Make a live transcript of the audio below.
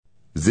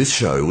This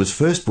show was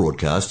first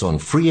broadcast on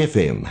Free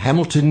FM,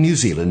 Hamilton, New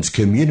Zealand's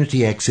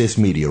community access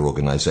media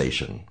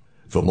organisation.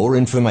 For more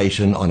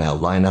information on our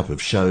lineup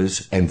of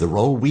shows and the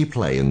role we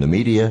play in the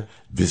media,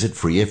 visit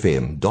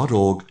freefm.org.nz.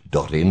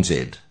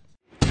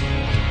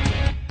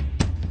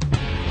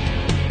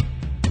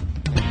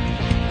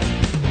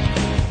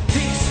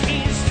 This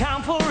is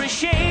time for a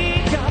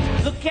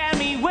shake-up. Look at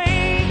me,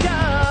 wake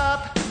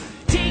up.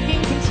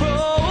 Taking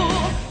control.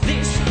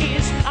 This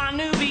is our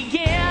new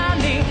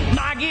beginning.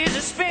 My gears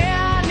are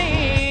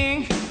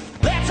spinning.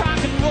 Let's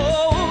rock and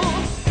roll.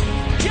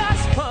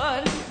 Just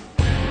put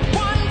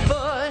one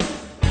foot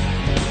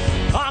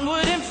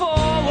onward and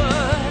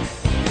forward.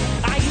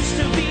 I used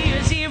to be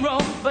a zero,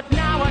 but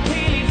now I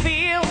clearly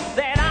feel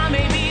that I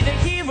may be the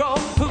hero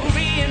who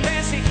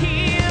reinvents the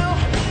heel.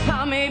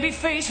 I may be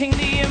facing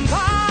the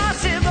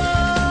impossible.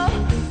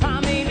 I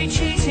may be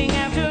chasing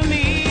after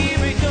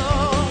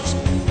miracles,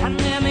 and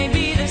there may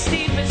be the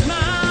steepest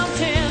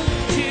mountain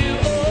to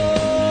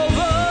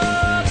overcome.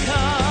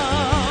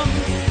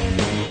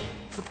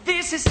 But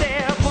this is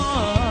step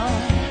one.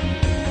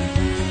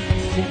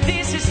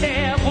 This is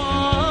step one.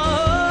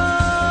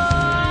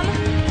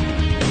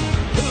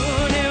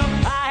 Who knew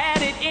I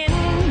had it in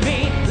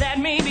me? Let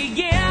me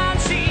begin,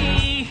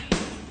 see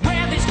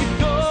where this could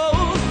go.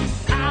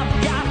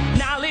 I've got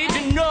knowledge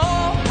and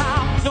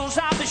know-how. Don't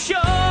stop the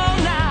show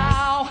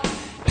now.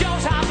 Don't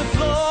stop the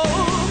flow.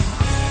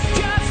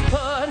 Just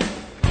put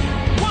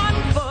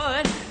one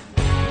foot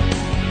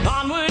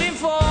onward and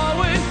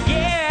forward.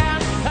 Yeah,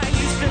 I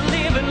used to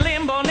live in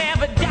limbo,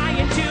 never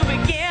dying to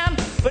begin.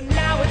 But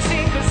now it's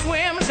sink or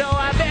swim, so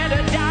I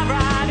better dive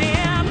right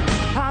in.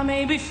 I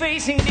may be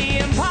facing the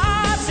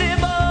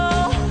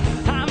impossible.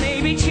 I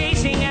may be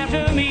chasing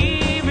after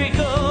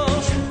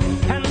miracles,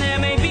 and there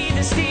may be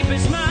the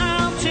steepest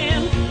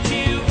mountain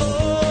to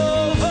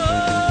overcome.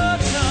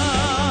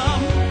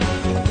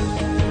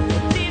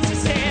 This is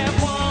step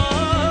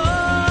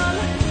one.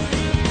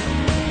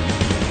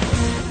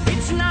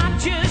 It's not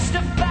just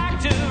a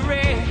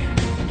factory.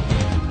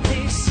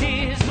 This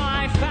is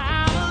my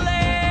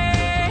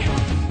family.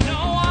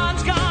 No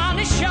one's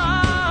gonna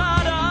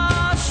shut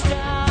us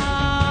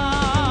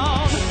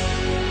down.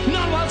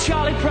 Not while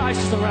Charlie Price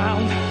is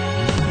around.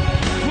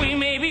 We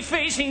may be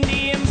facing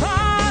the impossible.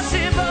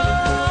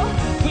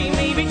 We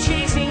may be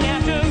chasing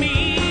after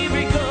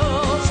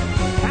miracles,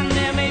 and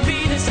there may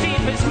be the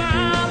steepest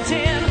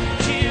mountain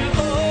to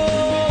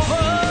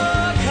overcome.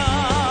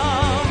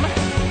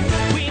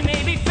 We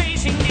may be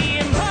facing the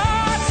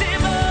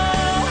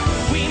impossible.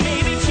 We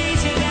may be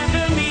chasing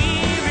after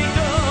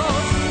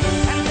miracles,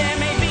 and there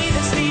may be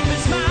the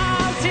steepest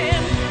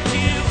mountain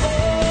to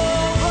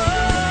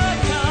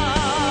overcome.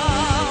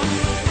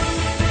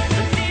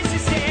 This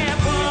is step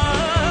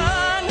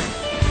one.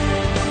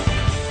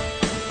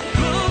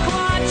 Look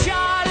what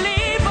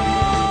Charlie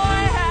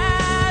Boy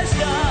has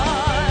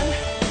done.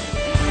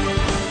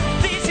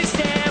 This is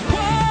step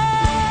one.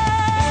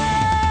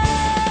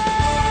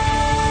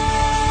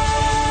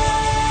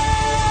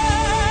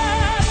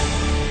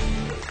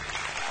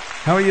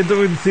 How are you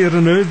doing, theatre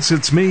nerds?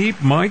 It's me,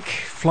 Mike,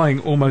 flying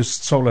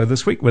almost solo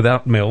this week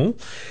without Mel,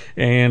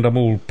 and I'm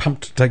all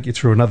pumped to take you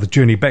through another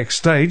journey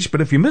backstage.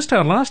 But if you missed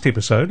our last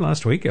episode,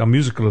 last week, our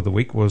musical of the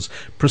week was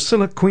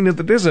Priscilla, Queen of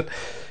the Desert.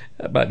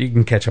 But you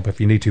can catch up if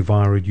you need to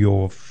via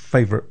your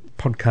favourite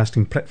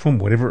podcasting platform,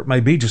 whatever it may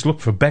be. Just look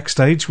for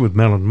Backstage with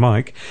Mel and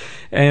Mike.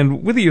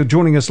 And whether you're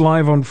joining us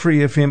live on Free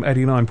FM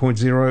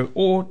 89.0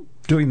 or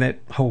doing that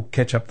whole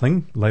catch-up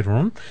thing later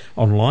on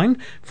online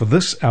for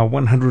this, our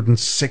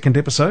 102nd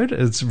episode,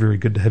 it's very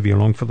good to have you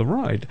along for the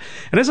ride.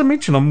 And as I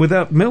mentioned, I'm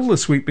without Mel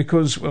this week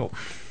because, well,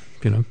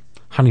 you know,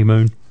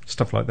 honeymoon,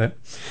 stuff like that.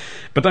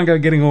 But don't go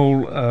getting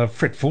all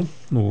fretful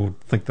or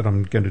think that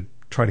I'm going to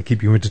try to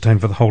keep you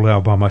entertained for the whole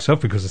hour by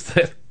myself, because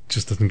that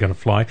just isn't going to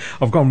fly.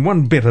 I've gone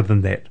one better than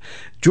that.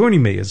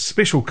 Joining me as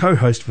special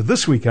co-host for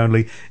this week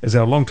only is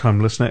our long-time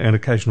listener and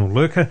occasional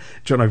lurker,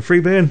 Jono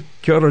Freebairn.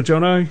 Kia ora,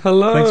 Jono.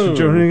 Hello. Thanks for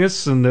joining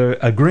us and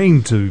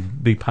agreeing to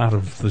be part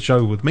of the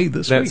show with me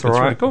this week. That's all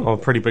right. Really cool. Oh,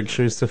 pretty big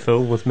shoes to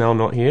fill with Mel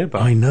not here,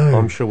 but I know.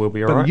 I'm sure we'll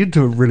be all But right. you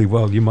do it really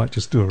well. You might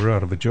just do a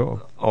right of a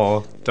job.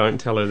 Oh, don't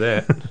tell her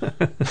that.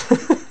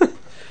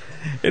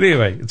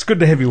 Anyway, it's good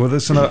to have you with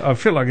us, and I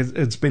feel like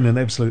it's been an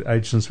absolute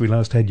age since we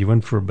last had you in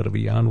for a bit of a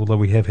yarn, although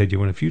we have had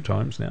you in a few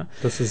times now.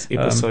 This is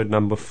episode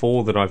number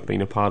 4 that I've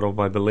been a part of,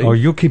 I believe. Oh,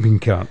 you're keeping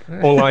count.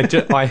 Well,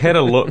 I had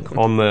a look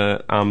on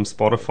the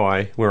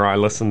Spotify where I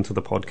listened to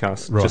the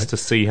podcast Right. just to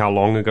see how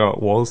long ago it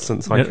was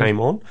since I came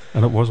on.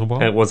 And it was a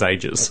while? It was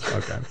ages.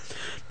 Okay.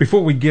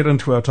 Before we get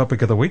into our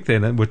topic of the week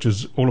then, which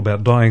is all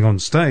about dying on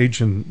stage,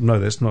 and no,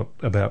 that's not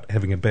about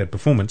having a bad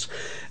performance,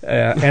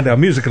 and our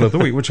musical of the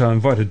week, which I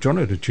invited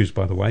Jono to choose,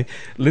 by the way,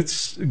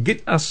 let's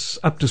get us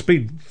up to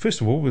speed, first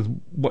of all,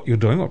 with what you're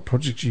doing, what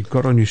projects you've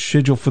got on your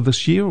schedule for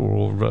this year,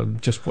 or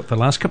just what the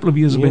last couple of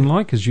years have been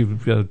like as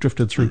you've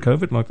drifted through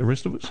COVID like the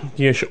rest of us.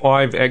 Yeah,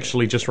 I've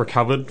actually just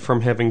recovered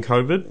from having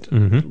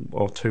COVID,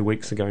 or 2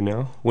 weeks ago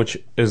now, which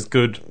is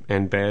good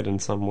and bad in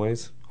some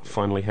ways. I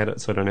finally had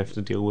it, so I don't have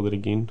to deal with it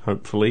again,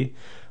 hopefully.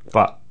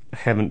 But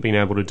haven't been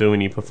able to do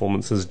any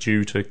performances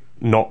due to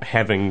not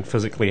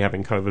physically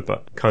having COVID,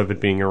 but COVID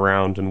being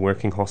around, and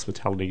working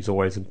hospitality is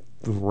always a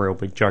real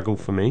big juggle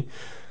for me.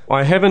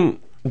 I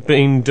haven't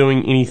been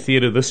doing any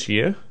theatre this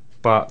year,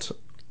 but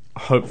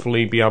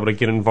hopefully be able to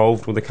get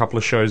involved with a couple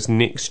of shows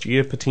next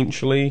year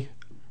potentially.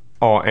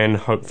 And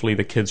hopefully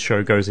the kids'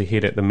 show goes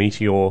ahead at the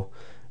Meteor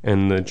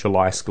in the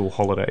July school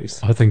holidays.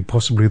 I think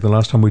possibly the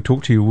last time we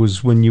talked to you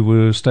was when you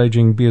were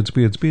staging Beards.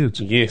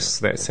 Yes,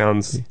 that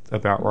sounds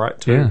about right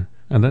too. Yeah,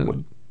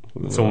 and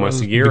it's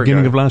almost a year ago.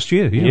 Beginning of last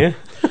year, yeah.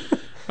 Yeah.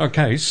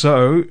 Okay,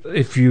 so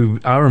if you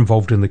are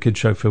involved in the kids'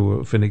 show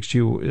for next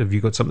year, have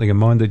you got something in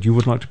mind that you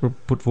would like to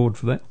put forward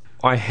for that?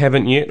 I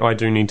haven't yet. I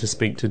do need to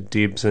speak to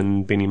Debs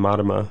and Benny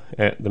Martimer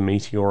at the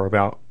Meteor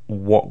about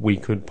what we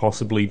could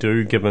possibly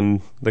do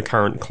given the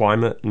current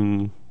climate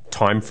and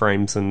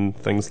timeframes and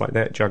things like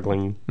that,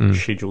 juggling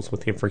schedules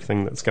with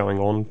everything that's going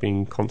on,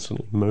 being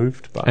constantly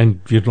moved. And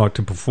you'd like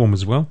to perform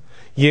as well?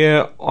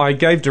 Yeah, I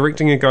gave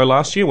directing a go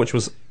last year, which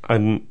was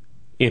an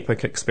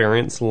epic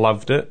experience,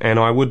 loved it, and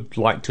I would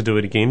like to do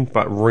it again,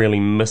 but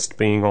really missed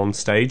being on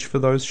stage for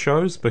those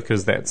shows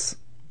because that's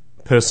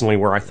personally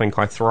where I think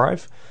I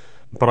thrive.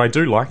 But I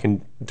do like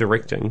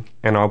directing,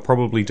 and I'll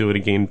probably do it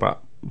again,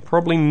 but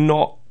probably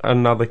not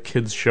another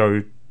kids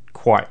show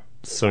quite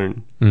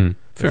soon.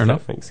 Fair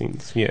enough. That makes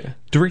sense. Yeah.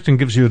 Directing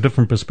gives you a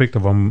different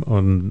perspective on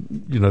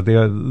the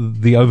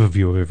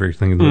overview of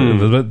everything,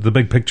 the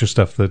big picture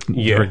stuff that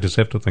directors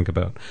have to think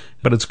about.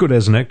 But it's good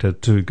as an actor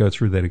to go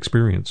through that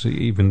experience.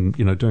 Even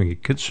doing a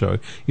kids show,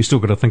 you still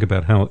got to think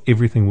about how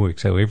everything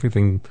works, how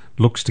everything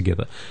looks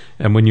together.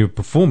 And when you're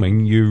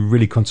performing, you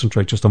really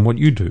concentrate just on what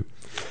you do,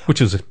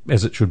 which is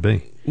as it should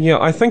be. Yeah,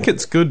 I think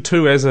it's good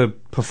too as a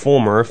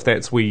performer, if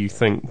that's where you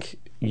think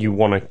you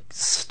want to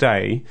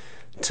stay,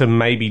 to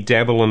maybe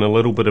dabble in a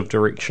little bit of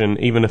direction,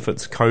 even if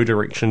it's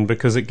co-direction,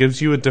 because it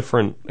gives you a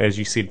different, as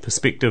you said,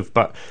 perspective,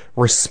 but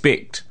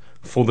respect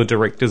for the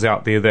directors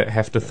out there that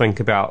have to think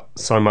about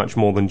so much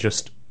more than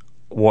just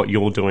what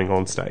you're doing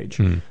on stage.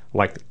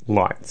 Like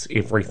lights,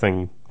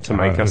 everything to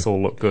make us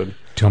all look good.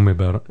 Tell me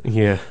about it.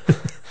 Yeah.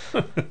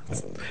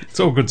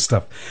 It's all good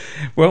stuff.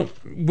 Well,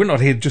 we're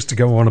not here just to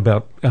go on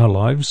about our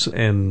lives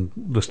and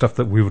the stuff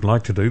that we would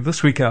like to do.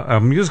 This week, our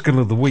musical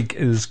of the week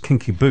is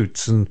Kinky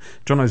Boots, and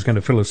Jono's going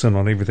to fill us in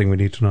on everything we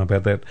need to know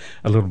about that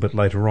a little bit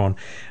later on.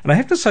 And I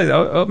have to say,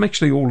 I'm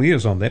actually all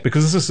ears on that,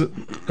 because this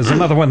is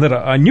another one that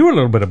I knew a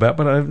little bit about,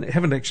 but I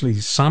haven't actually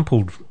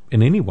sampled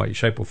in any way,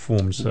 shape or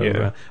form.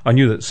 So I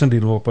knew that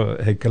Cyndi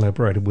Lauper had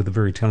collaborated with the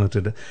very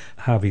talented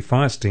Harvey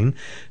Fierstein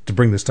to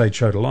bring the stage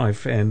show to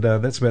life, and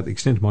that's about the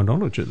extent of my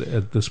knowledge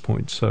at this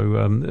point. So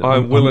I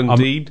will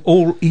indeed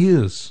all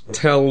ears.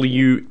 Tell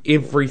you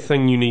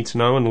everything you need to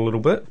know in a little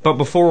bit. But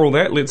before all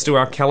that, let's do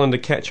our calendar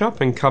catch-up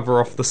and cover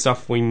off the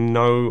stuff we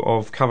know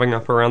of coming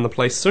up around the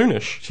place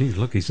soonish. Geez,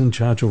 look, he's in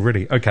charge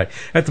already. Okay,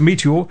 at the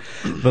Meteor,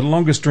 The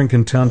Longest Drink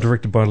in Town,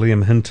 directed by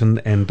Liam Hinton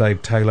and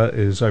Dave Taylor,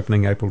 is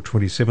opening April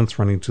 27th,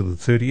 running to the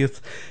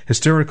 30th.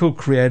 Hysterical,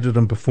 created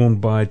and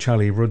performed by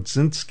Charlie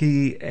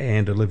Rudzinski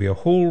and Olivia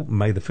Hall,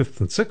 May the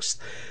 5th and 6th.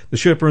 The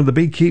Sherpa and the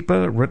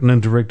Beekeeper, written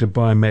and directed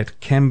by Matt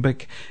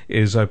Cambick,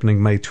 is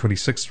opening May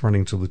 26th,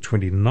 running till the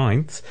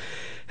 29th.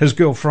 His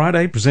Girl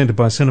Friday, presented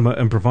by Cinema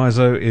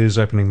Improviso, is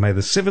opening May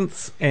the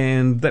 7th.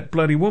 And That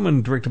Bloody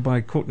Woman, directed by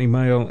Courtney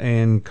Mayle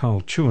and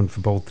Carl Chewin for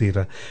Bold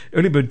Theatre.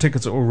 Early bird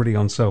tickets are already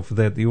on sale for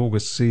that. The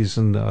August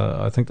season,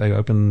 I think they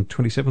open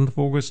 27th of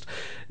August,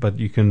 but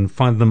you can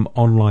find them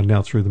online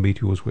now through the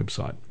Meteor's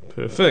website.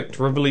 Perfect.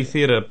 Rivoli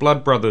Theatre,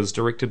 Blood Brothers,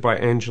 directed by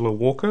Angela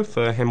Walker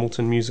for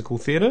Hamilton Musical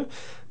Theatre,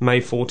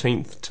 May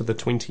 14th to the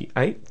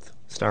 28th,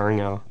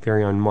 starring our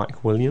very own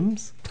Mike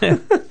Williams. I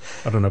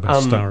don't know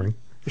about starring.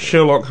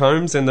 Sherlock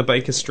Holmes and the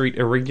Baker Street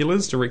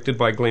Irregulars, directed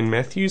by Glenn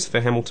Matthews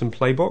for Hamilton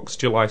Playbox,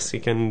 July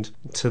 2nd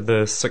to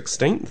the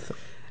 16th.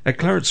 At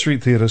Claret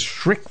Street Theatre,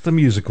 Shrek the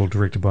Musical,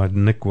 directed by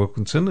Nick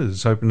Wilkinson,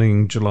 is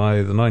opening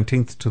July the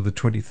 19th to the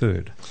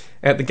 23rd.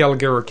 At the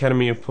Gallagher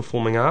Academy of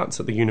Performing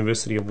Arts at the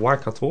University of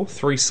Waikato,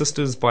 Three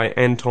Sisters by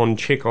Anton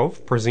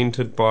Chekhov,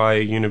 presented by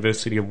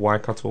University of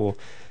Waikato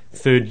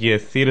third-year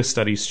theatre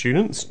studies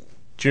students,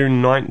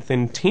 June 9th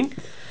and 10th.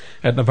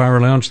 At Navara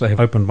Lounge, they have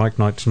open mic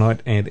night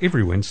tonight and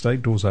every Wednesday.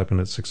 Doors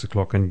open at 6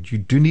 o'clock, and you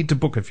do need to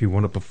book if you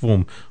want to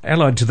perform.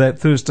 Allied to that,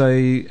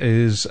 Thursday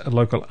is a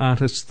local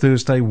artist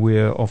Thursday,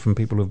 where often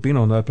people who have been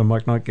on the open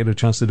mic night get a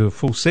chance to do a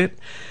full set.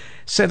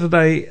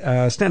 Saturday,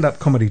 stand-up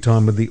comedy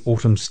time with the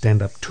Autumn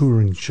Stand-Up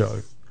Touring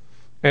Show.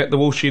 At the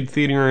Woolshed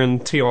Theatre in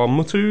Te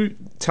Awamutu,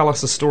 Tell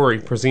Us a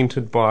Story,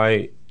 presented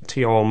by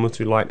Te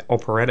Awamutu Light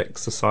Operatic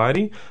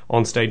Society,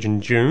 on stage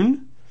in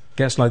June.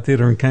 Gaslight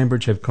Theatre in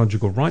Cambridge have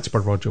Conjugal Rights by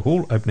Roger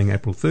Hall, opening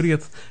April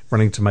 30th,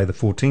 running to May the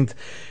 14th.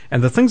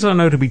 And The Things I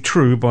Know to Be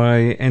True by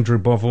Andrew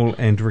Bovill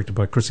and directed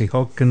by Chrissy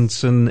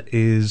Hodkinson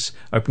is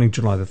opening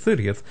July the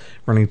 30th,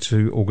 running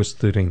to August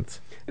 13th.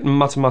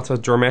 Matamata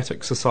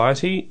Dramatic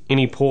Society,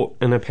 Any Port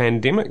in a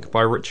Pandemic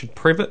by Richard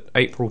Previtt,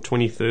 April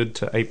 23rd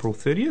to April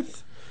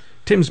 30th.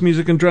 Thames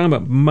Music and Drama,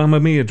 Mamma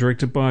Mia,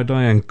 directed by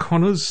Diane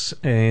Connors,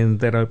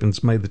 and that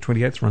opens May the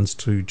 28th, runs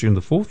to June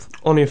the 4th.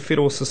 Honor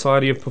Federal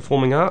Society of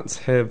Performing Arts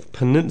have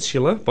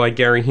Peninsula by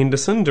Gary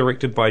Henderson,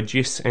 directed by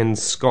Jess and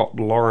Scott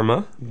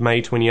Lorimer,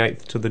 May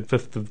 28th to the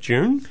 5th of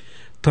June.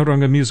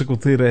 Tauranga Musical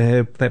Theatre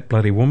have That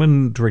Bloody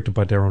Woman, directed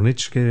by Daryl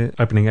Nitschke,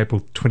 opening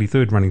April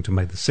 23rd, running to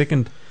May the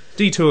 2nd.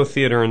 Detour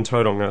Theatre in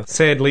Tauranga.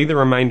 Sadly, the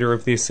remainder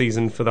of their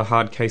season for the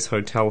Hard Case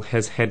Hotel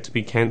has had to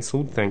be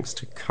cancelled thanks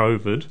to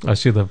COVID. I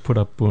see they've put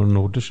up an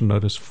audition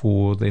notice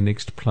for their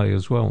next play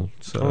as well.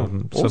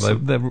 So,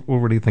 awesome. they're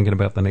already thinking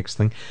about the next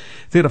thing.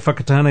 Theatre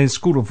Whakatane,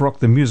 School of Rock,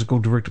 the musical,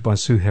 directed by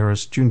Sue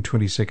Harris, June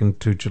 22nd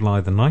to July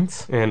the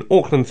 9th. And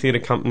Auckland Theatre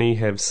Company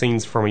have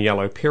Scenes from a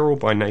Yellow Peril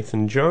by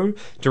Nathan Joe,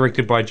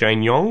 directed by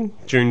Jane Yong,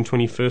 June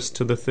 21st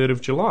to the 3rd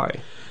of July.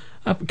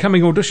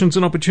 Upcoming auditions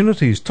and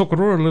opportunities.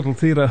 Tokoroa Little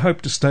Theatre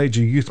hope to stage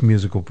a youth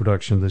musical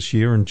production this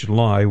year in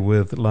July,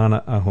 with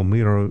Lana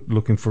Ahomiro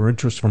looking for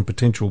interest from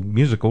potential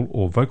musical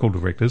or vocal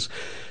directors.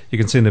 You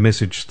can send a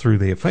message through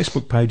their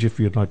Facebook page if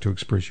you'd like to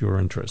express your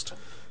interest.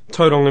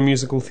 Tauranga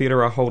Musical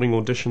Theatre are holding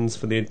auditions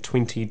for their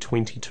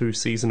 2022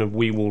 season of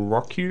We Will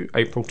Rock You,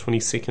 April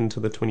 22nd to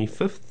the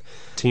 25th.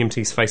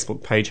 TMT's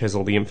Facebook page has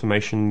all the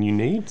information you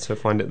need, so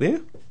find it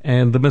there.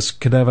 And the Miss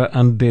Cadaver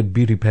Undead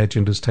Beauty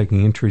Pageant is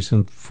taking entries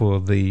in for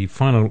the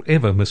final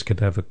ever Miss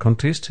Cadaver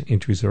contest.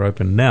 Entries are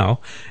open now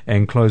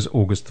and close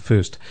August the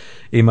 1st.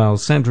 Email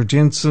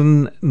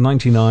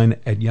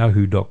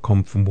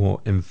sandrajensen99@yahoo.com for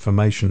more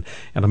information.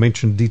 And I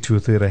mentioned Detour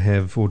Theatre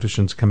have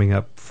auditions coming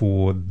up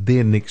for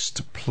their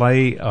next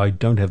play. I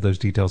don't have those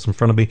details in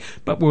front of me,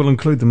 but we'll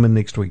include them in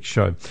next week's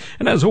show.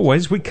 And as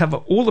always, we cover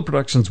all the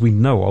productions we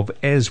know of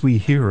as we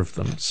hear of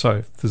them. So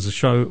if there's a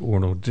show or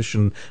an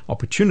audition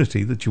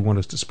opportunity that you want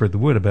us to spread the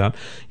word about,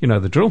 you know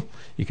the drill.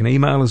 You can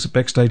email us at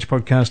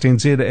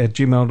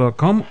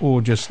backstagepodcastnz@gmail.com,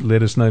 or just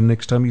let us know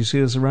next time you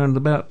see us around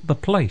about the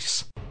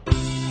place.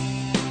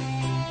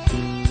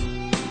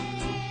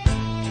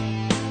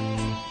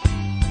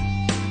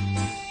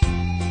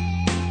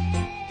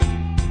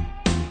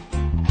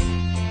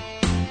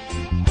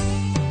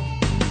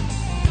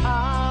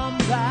 I'm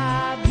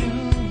that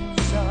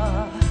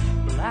loser,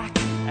 black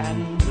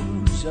and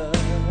loser.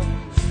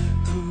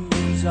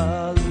 Who's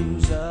a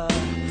loser?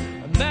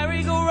 A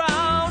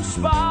merry-go-round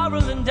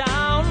spiraling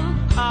down.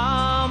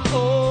 I'm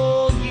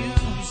all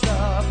used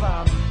up.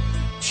 I'm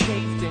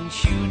chafed and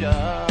chewed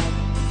up.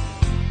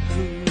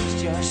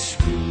 Who's just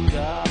screwed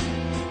up?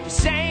 The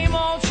same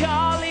old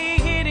Charlie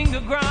hitting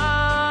the ground.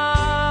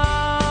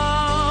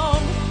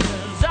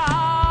 'Cause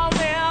I'll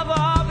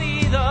never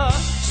be the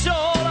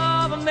soul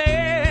of a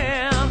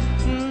man,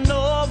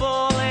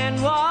 noble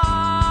and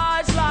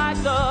wise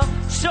like the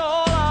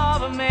soul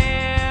of a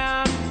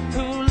man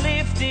who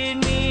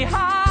lifted me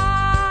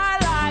high,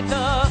 like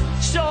the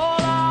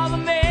soul of a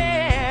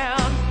man,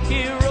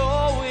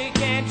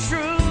 heroic and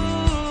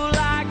true,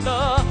 like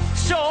the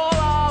soul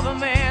of a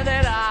man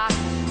that I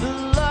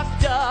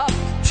looked up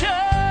to.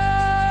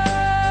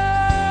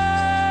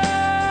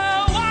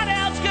 What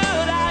else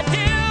could I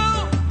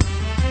do?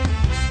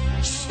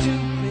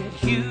 Stupid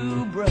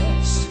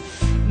hubris,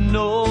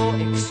 no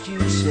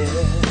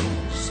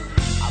excuses.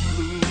 I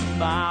blew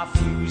my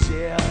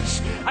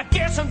fuses. I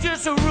guess I'm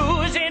just a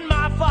ruse in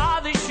my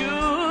father's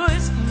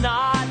shoes.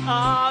 Not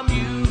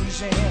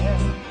amusing,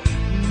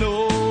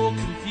 no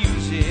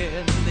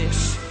confusing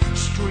this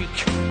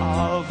streak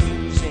of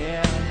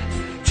losing.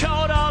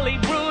 Totally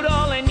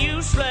brutal and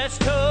useless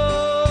too.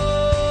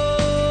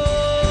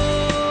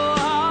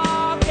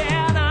 How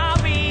can I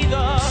be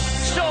the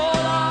soul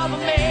of a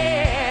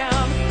man,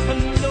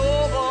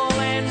 noble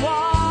and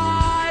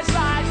wise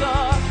like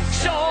the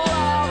soul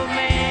of a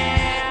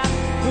man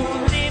who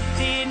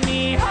lifted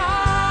me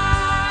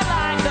high,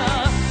 like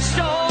the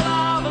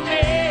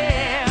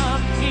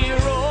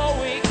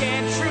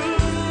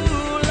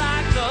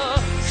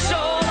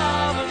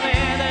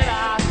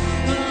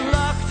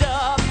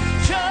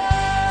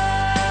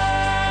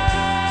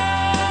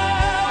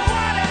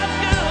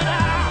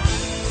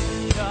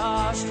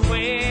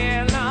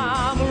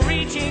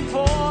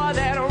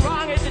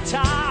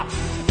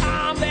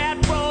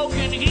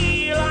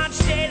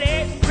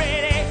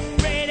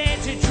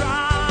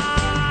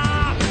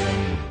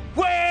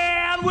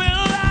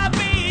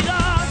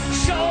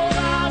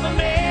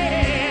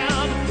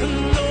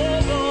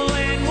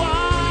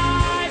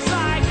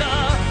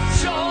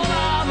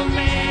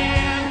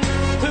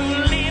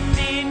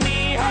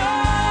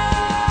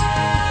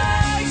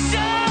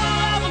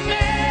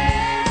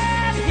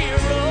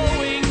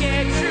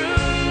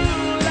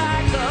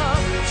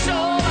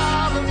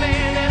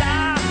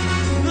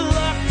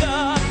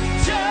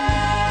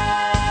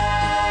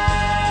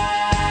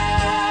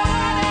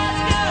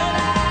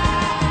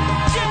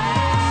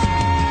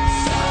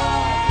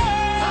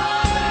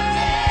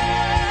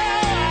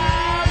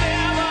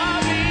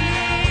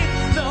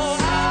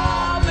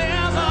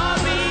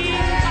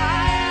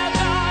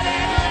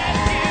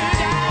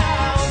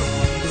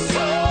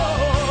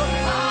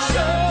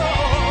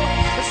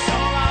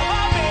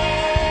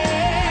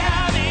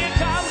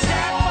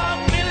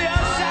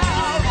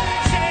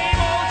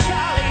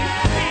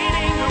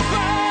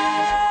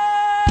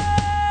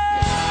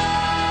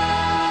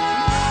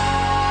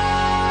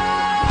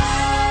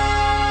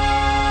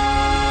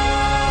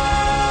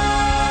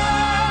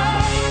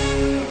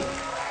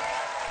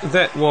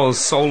That was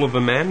Soul of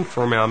a Man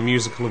from our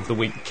musical of the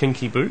week,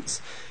 Kinky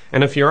Boots.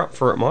 And if you're up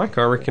for it, Mike,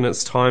 I reckon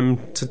it's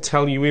time to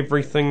tell you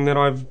everything that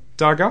I've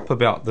dug up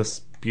about this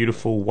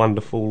beautiful,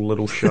 wonderful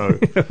little show.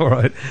 All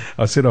right.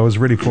 I said I was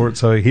ready for it,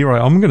 so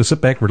I'm going to sit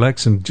back,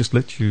 relax, and just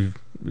let you,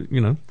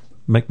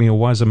 make me a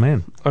wiser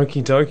man.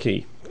 Okie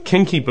dokie.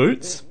 Kinky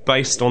Boots,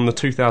 based on the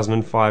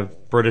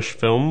 2005 British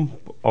film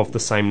of the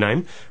same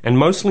name, and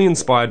mostly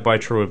inspired by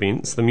true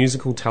events, the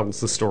musical tells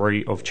the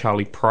story of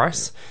Charlie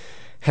Price.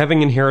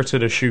 Having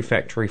inherited a shoe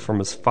factory from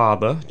his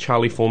father,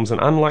 Charlie forms an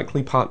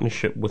unlikely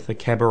partnership with a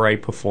cabaret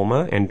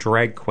performer and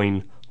drag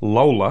queen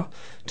Lola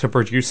to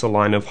produce a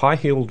line of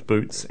high-heeled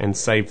boots and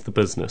save the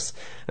business.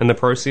 In the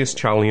process,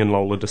 Charlie and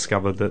Lola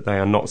discover that they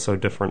are not so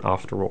different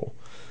after all.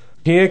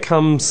 Here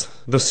comes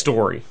the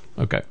story.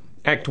 Okay.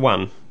 Act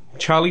 1.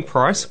 Charlie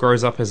Price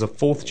grows up as a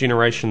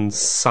fourth-generation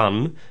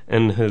son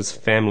in his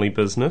family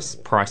business,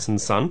 Price &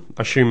 Son,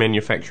 a shoe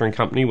manufacturing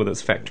company with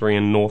its factory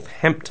in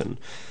Northampton.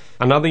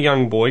 Another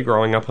young boy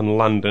growing up in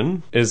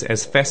London is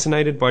as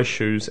fascinated by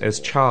shoes as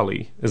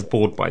Charlie is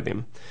bored by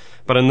them.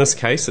 But in this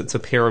case, it's a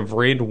pair of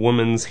red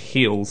women's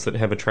heels that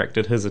have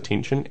attracted his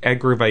attention,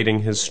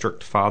 aggravating his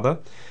strict father.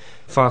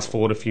 Fast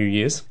forward a few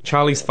years.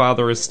 Charlie's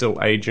father is still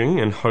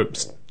aging and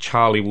hopes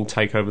Charlie will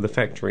take over the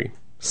factory.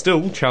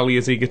 Still, Charlie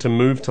is eager to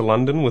move to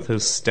London with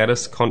his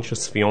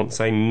status-conscious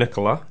fiancée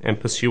Nicola and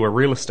pursue a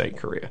real estate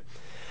career.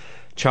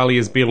 Charlie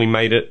has barely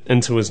made it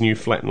into his new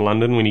flat in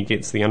London when he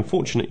gets the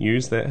unfortunate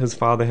news that his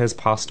father has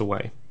passed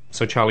away.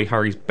 So Charlie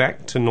hurries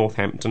back to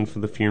Northampton for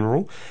the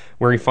funeral,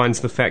 where he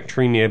finds the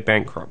factory near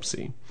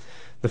bankruptcy.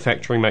 The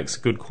factory makes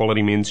good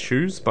quality men's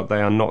shoes, but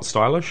they are not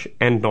stylish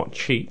and not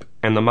cheap,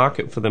 and the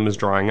market for them is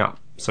drying up.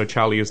 So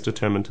Charlie is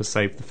determined to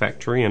save the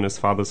factory and his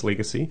father's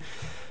legacy,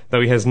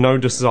 though he has no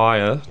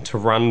desire to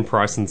run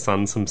Price &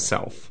 Sons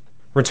himself.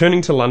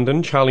 Returning to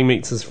London, Charlie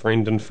meets his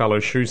friend and fellow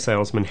shoe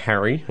salesman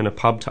Harry in a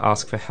pub to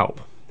ask for help.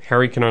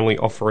 Harry can only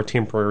offer a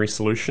temporary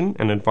solution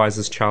and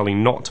advises Charlie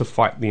not to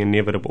fight the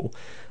inevitable.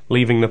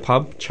 Leaving the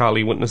pub,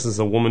 Charlie witnesses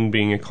a woman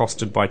being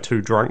accosted by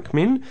two drunk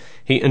men.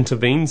 He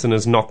intervenes and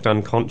is knocked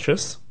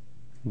unconscious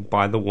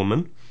by the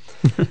woman.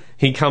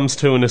 He comes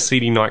to in a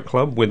seedy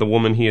nightclub where the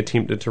woman he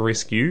attempted to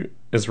rescue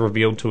is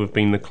revealed to have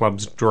been the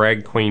club's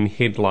drag queen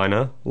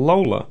headliner,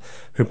 Lola,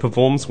 who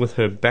performs with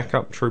her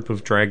backup troupe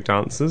of drag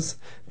dancers,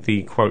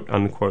 the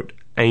quote-unquote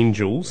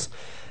angels,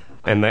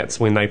 and that's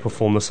when they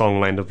perform the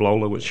song Land of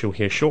Lola, which you'll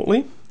hear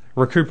shortly.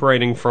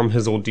 Recuperating from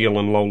his ordeal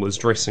in Lola's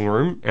dressing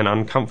room, an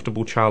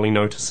uncomfortable Charlie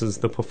notices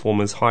the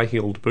performer's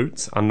high-heeled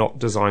boots are not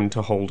designed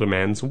to hold a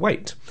man's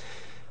weight.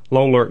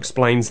 Lola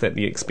explains that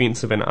the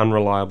expensive and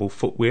unreliable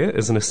footwear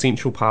is an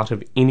essential part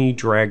of any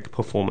drag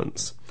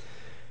performance.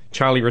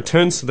 Charlie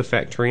returns to the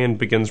factory and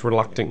begins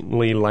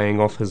reluctantly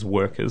laying off his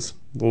workers.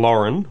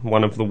 Lauren,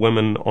 one of the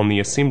women on the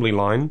assembly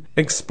line,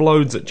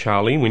 explodes at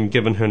Charlie when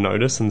given her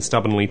notice and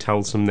stubbornly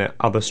tells him that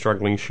other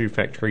struggling shoe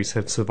factories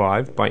have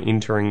survived by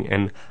entering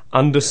an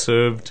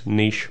underserved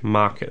niche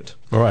market.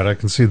 All right, I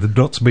can see the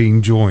dots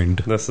being joined.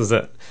 This is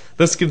it.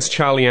 This gives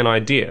Charlie an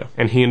idea,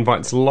 and he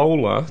invites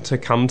Lola to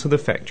come to the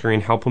factory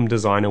and help him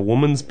design a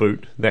woman's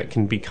boot that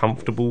can be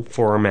comfortable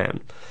for a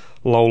man.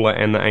 Lola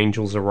and the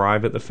angels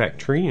arrive at the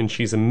factory, and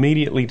she's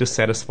immediately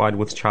dissatisfied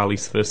with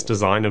Charlie's first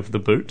design of the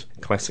boot,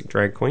 classic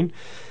drag queen.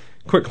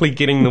 Quickly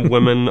getting the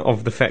women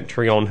of the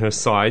factory on her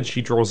side,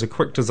 she draws a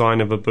quick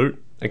design of a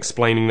boot,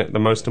 explaining that the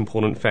most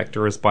important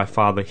factor is by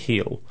far the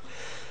heel.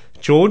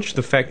 George,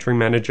 the factory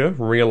manager,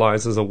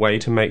 realizes a way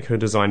to make her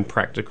design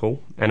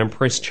practical, and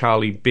impressed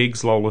Charlie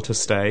begs Lola to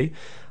stay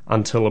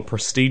until a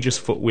prestigious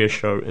footwear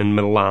show in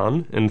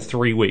Milan in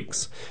 3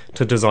 weeks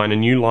to design a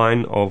new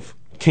line of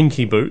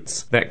Kinky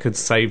Boots that could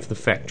save the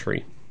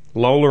factory.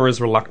 Lola is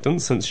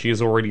reluctant since she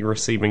is already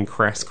receiving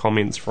crass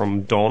comments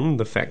from Don,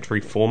 the factory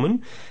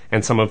foreman,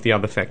 and some of the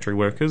other factory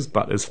workers,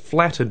 but is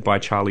flattered by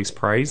Charlie's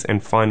praise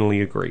and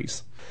finally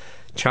agrees.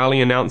 Charlie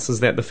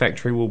announces that the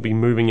factory will be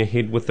moving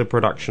ahead with the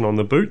production on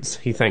the boots.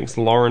 He thanks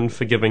Lauren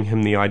for giving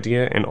him the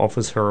idea and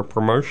offers her a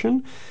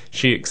promotion.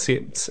 She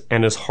accepts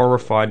and is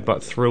horrified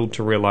but thrilled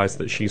to realize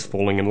that she's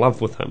falling in love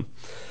with him.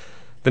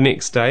 The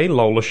next day,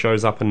 Lola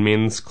shows up in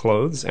men's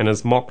clothes and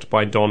is mocked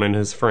by Don and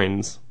his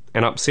friends.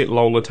 An upset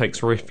Lola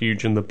takes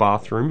refuge in the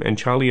bathroom, and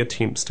Charlie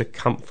attempts to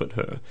comfort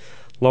her.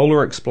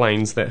 Lola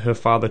explains that her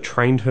father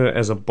trained her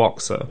as a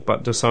boxer,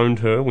 but disowned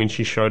her when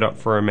she showed up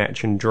for a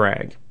match in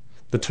drag.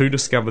 The two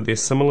discover their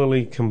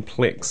similarly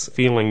complex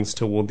feelings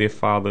toward their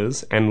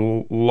fathers,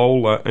 and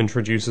Lola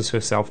introduces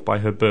herself by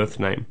her birth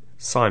name,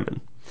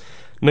 Simon.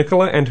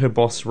 Nicola and her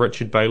boss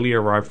Richard Bailey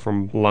arrive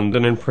from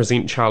London and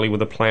present Charlie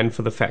with a plan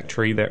for the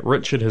factory that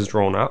Richard has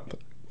drawn up,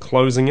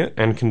 closing it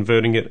and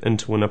converting it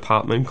into an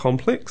apartment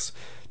complex.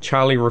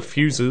 Charlie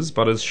refuses,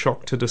 but is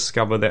shocked to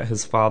discover that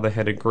his father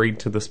had agreed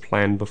to this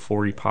plan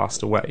before he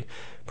passed away,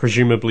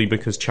 presumably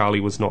because Charlie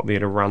was not there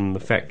to run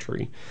the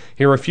factory.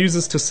 He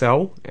refuses to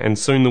sell, and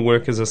soon the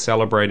workers are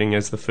celebrating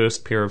as the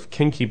first pair of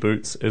Kinky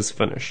Boots is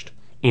finished.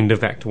 End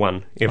of Act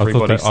 1.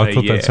 Everybody say yeah. I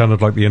thought that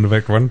sounded like the end of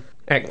Act 1.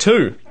 Act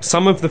 2.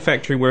 Some of the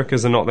factory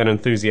workers are not that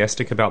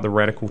enthusiastic about the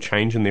radical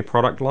change in their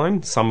product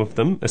line. Some of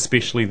them,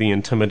 especially the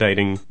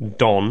intimidating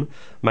Don,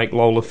 make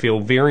Lola feel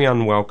very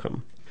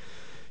unwelcome.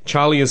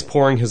 Charlie is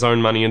pouring his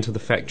own money into the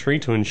factory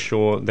to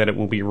ensure that it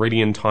will be ready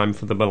in time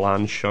for the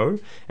Milan show,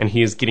 and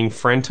he is getting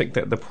frantic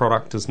that the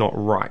product is not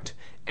right,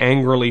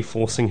 angrily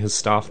forcing his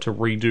staff to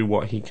redo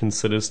what he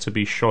considers to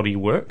be shoddy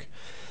work.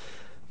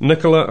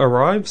 Nicola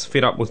arrives,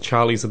 fed up with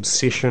Charlie's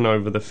obsession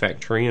over the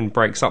factory, and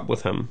breaks up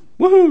with him.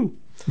 Woohoo!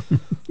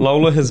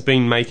 Lola has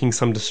been making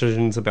some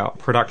decisions about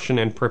production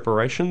and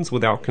preparations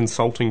without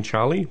consulting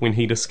Charlie when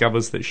he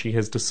discovers that she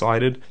has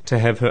decided to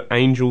have her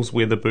angels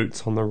wear the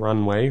boots on the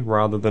runway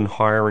rather than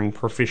hiring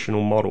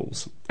professional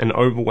models. An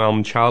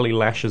overwhelmed Charlie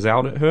lashes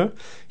out at her,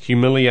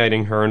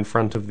 humiliating her in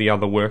front of the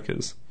other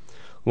workers.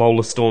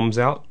 Lola storms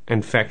out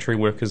and factory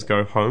workers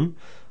go home.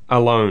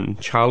 Alone,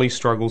 Charlie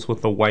struggles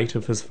with the weight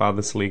of his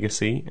father's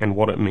legacy and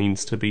what it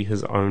means to be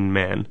his own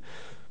man.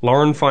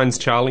 Lauren finds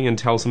Charlie and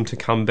tells him to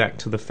come back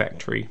to the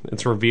factory.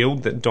 It's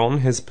revealed that Don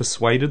has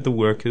persuaded the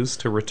workers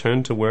to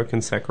return to work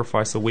and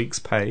sacrifice a week's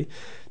pay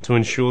to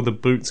ensure the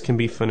boots can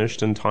be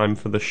finished in time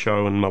for the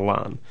show in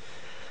Milan.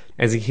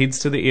 As he heads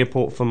to the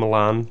airport for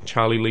Milan,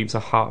 Charlie leaves a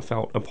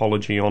heartfelt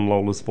apology on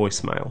Lola's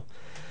voicemail.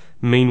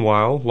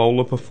 Meanwhile,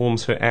 Lola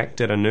performs her act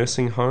at a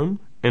nursing home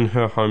in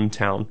her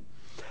hometown.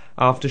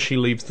 After she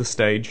leaves the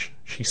stage,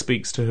 she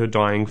speaks to her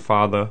dying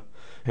father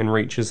and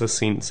reaches a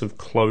sense of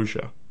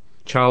closure.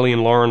 Charlie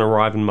and Lauren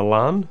arrive in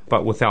Milan,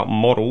 but without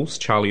models,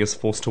 Charlie is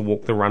forced to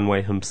walk the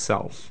runway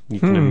himself.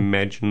 You can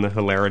imagine the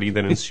hilarity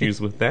that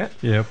ensues with that.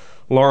 Yeah.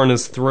 Lauren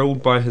is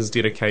thrilled by his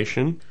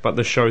dedication, but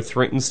the show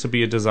threatens to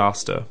be a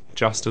disaster.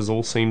 Just as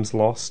all seems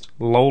lost,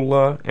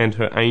 Lola and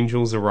her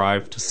angels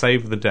arrive to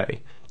save the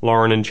day.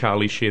 Lauren and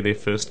Charlie share their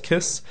first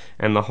kiss,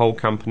 and the whole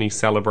company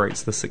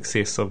celebrates the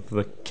success of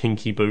the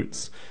Kinky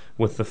Boots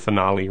with the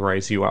finale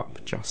Raise You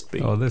Up, Just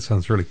Be. Oh, that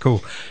sounds really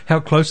cool.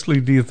 How closely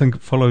do you think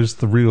it follows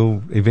the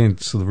real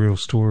events or the real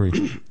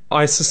story?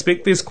 I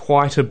suspect there's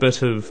quite a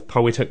bit of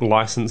poetic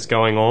license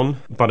going on,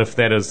 but if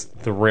that is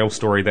the real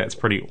story, that's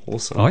pretty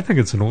awesome. I think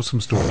it's an awesome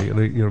story.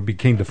 You'll be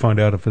keen to find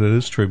out if it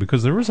is true,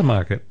 because there is a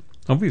market,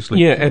 obviously.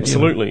 Yeah,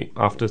 absolutely.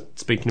 After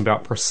speaking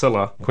about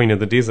Priscilla, Queen of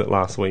the Desert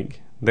last week,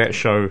 that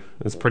show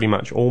is pretty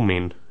much all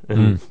men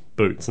in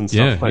boots and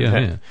stuff like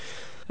that. Yeah.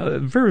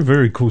 Very,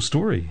 very cool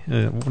story.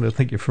 I want to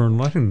thank you for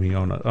enlightening me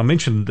on it. I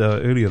mentioned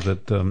earlier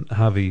that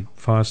Harvey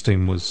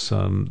Fierstein was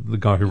the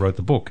guy who wrote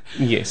the book.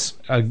 Yes.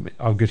 I've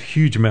got a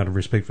huge amount of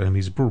respect for him.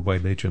 He's a Broadway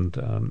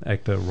legend,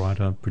 actor,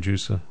 writer,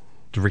 producer,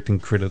 directing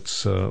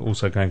credits,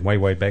 also going way,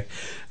 way back.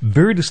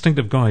 Very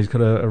distinctive guy. He's got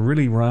a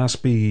really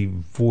raspy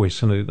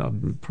voice,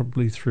 and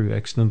probably through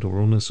accident or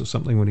illness or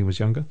something when he was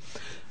younger.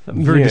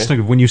 Very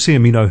distinctive. When you see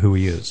him, you know who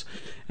he is.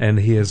 And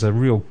he has a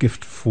real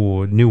gift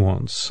for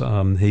nuance.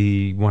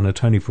 He won a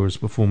Tony for his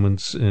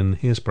performance in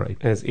Hairspray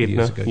as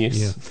Edna, yes.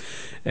 Yeah.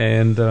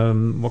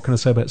 And what can I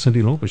say about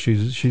Cyndi Lauper?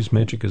 She's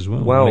magic as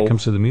well when it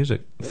comes to the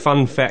music.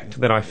 Fun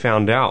fact that I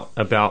found out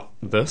about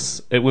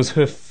this, it was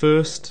her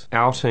first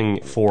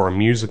outing for a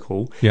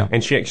musical,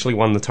 and she actually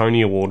won the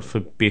Tony Award for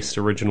Best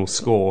Original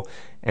Score,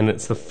 and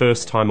it's the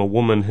first time a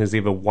woman has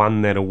ever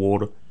won that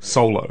award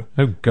solo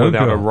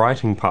without a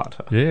writing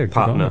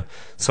partner.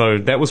 So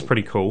that was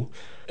pretty cool.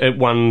 It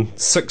won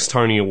 6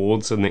 Tony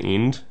Awards in the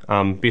end.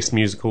 Best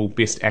Musical,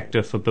 Best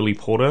Actor for Billy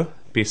Porter,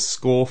 Best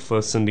Score for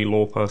Cyndi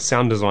Lauper,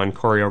 Sound Design,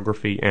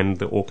 Choreography and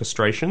the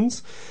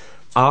Orchestrations.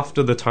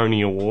 After the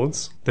Tony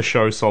Awards, the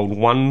show sold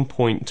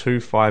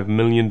 $1.25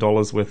 million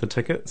worth of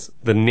tickets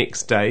the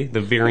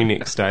very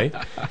next day,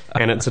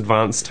 and its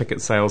advanced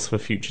ticket sales for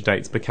future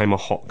dates became a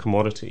hot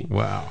commodity.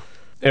 Wow.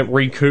 It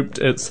recouped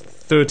its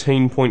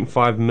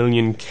 $13.5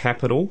 million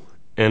capital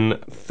in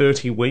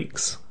 30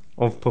 weeks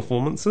of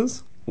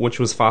performances, which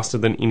was faster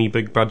than any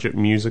big budget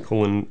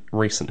musical in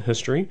recent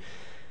history.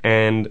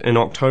 And in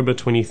October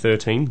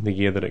 2013, the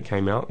year that it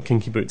came out,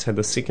 Kinky Boots had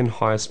the second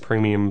highest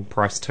premium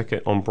price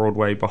ticket on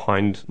Broadway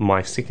behind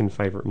my second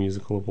favourite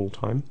musical of all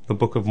time, The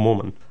Book of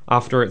Mormon.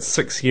 After its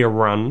 6-year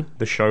run,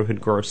 the show had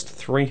grossed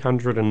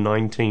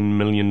 $319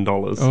 million.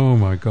 Oh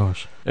my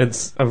gosh.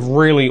 It's a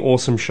really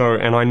awesome show,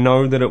 and I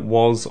know that it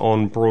was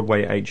on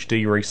Broadway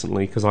HD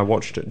recently because I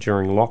watched it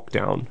during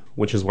lockdown,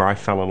 which is where I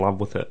fell in love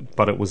with it,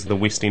 but it was the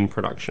West End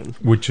production.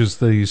 Which is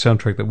the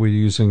soundtrack that we're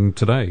using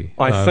today.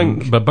 I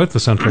think... But both the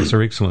soundtracks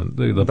are excellent,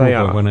 the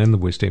Broadway one and the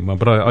West End one,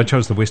 but I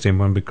chose the West End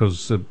one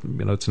because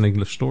it's an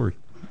English story.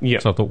 Yeah.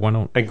 So I thought, why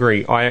not?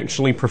 Agree. I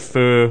actually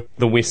prefer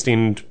the West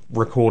End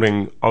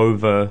recording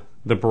over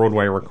the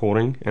Broadway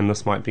recording, and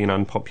this might be an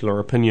unpopular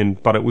opinion,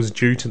 but it was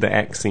due to the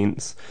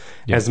accents.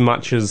 Yep. As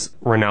much as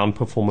renowned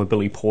performer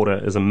Billy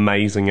Porter is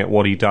amazing at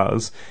what he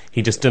does,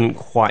 he just didn't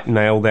quite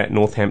nail that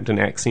Northampton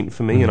accent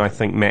for me, and I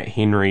think Matt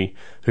Henry,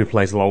 who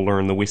plays Lola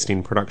in the West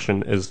End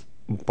production, is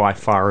by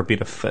far a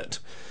better fit.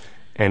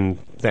 And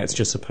that's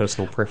just a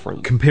personal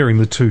preference. Comparing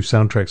the two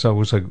soundtracks,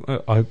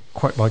 I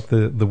quite like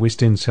the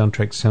West End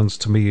soundtrack. Sounds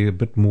to me a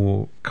bit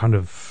more kind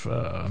of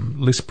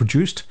less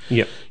produced.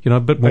 Yeah, a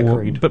bit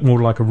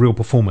more like a real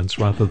performance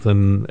rather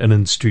than an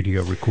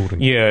in-studio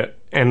recording. Yeah,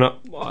 And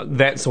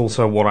that's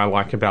also what I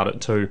like about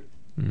it too.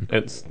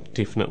 It's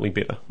definitely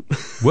better.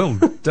 Well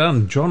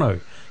done, Jono.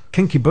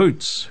 Kinky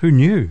Boots, who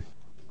knew?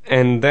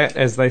 And that,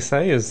 as they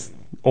say, is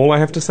all I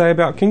have to say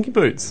about Kinky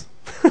Boots.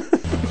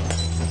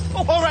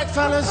 All right,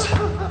 fellas,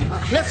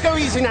 let's go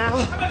easy now.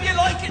 However you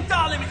like it,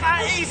 darling. It's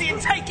that easy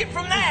and take it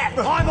from there.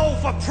 I'm all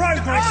for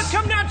progress. Oh,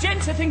 come now,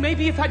 gents. I think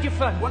maybe you've had your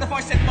fun. What if I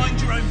said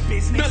mind your own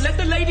business? No, let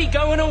the lady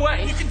go and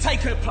away. You can take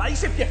her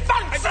place if you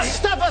fancy.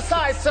 Step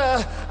aside,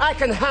 sir. I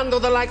can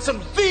handle the likes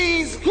of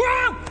these.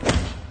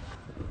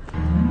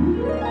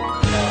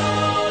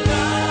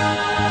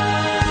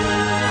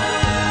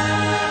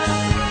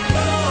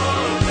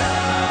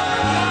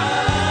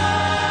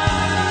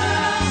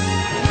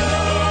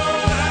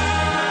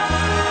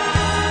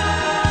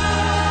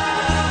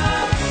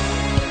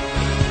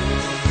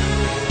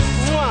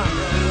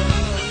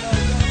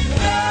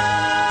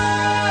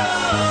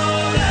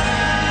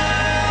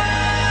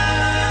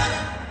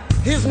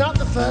 He's not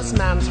the first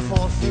man to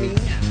fall for me,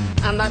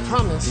 and I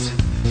promise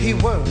he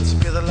won't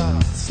be the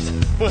last.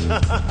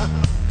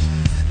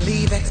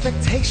 Leave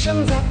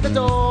expectations at the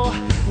door.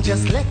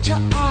 Just let your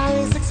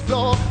eyes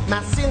explore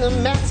my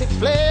cinematic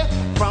flair.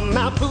 From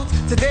my boots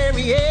to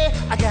derriere,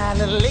 I got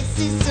a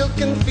lacy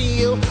silken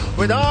feel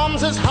with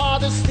arms as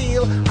hard as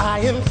steel. I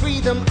am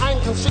freedom, I'm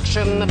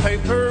constriction, a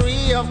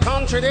potpourri of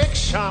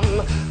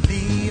contradiction.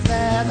 Leave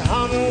that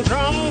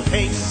humdrum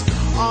face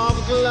of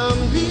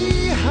glum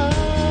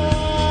behind.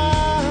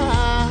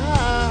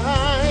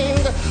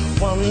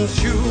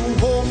 Once you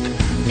walk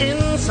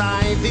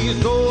inside these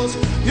doors,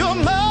 you're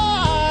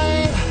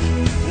mine.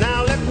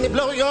 Now let me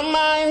blow your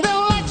mind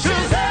and let you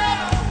say,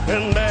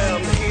 and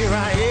ma'am, here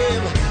I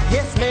am.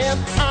 Yes, ma'am,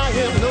 I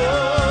am no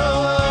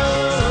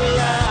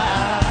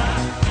lie.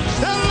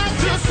 And let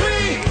you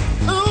see,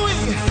 ooh,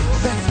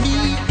 that's me,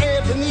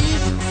 Ebony.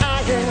 I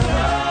am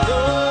no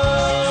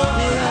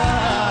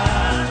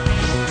lie.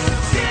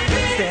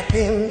 Step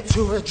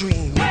into a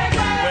dream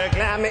where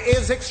glamour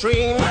is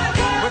extreme.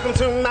 Welcome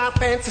to my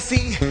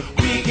fantasy.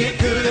 We get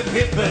good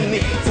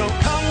epiphany. So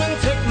come and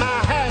take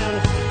my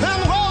hand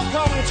and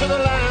welcome to the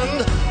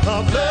land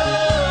of love.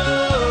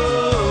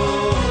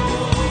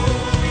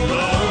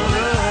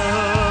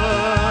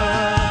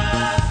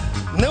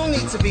 No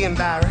need to be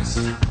embarrassed.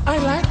 I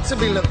like to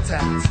be looked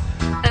at,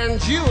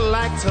 and you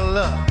like to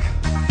look.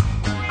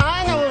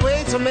 I know a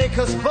way to make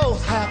us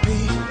both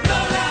happy.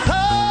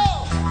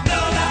 Oh,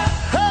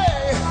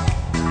 hey,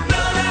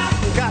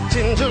 got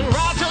Ginger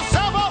Rogers.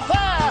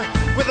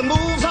 With the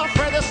moves of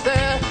Fred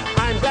Astaire.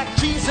 I'm Black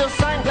Jesus,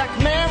 I'm Black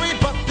Mary,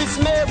 but this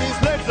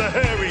Mary's legs are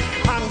hairy.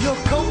 I'm your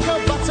cocoa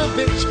butter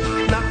bitch,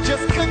 not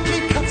just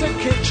cookie cutter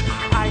kitsch.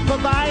 I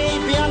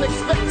provide the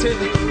unexpected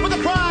with a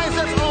prize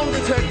that's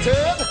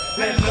undetected.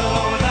 Let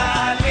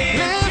Lola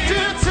lift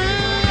you to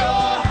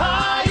your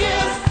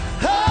highest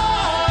highs.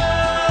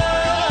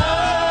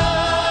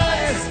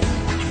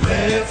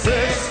 Let's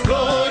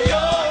explore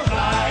your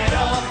ride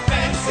of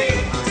fancy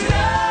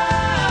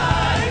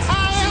tonight. I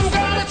am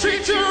gonna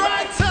treat you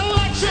right.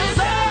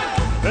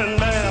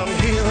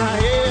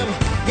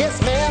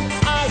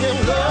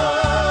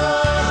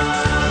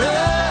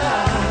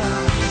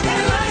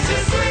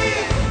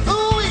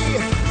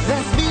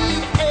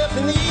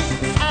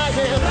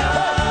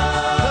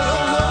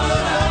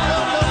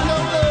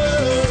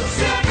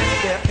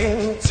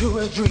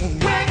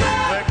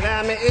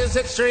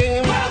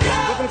 Extreme.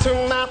 Welcome to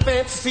my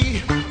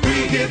fantasy.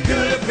 We get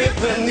good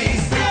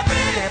epiphanies.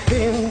 Step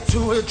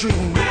into a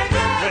dream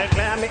where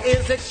glamour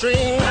is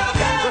extreme.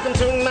 Welcome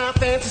to my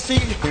fantasy.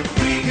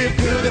 We get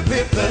good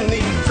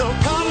epiphanies. So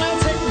come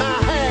and take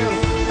my hand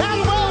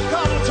and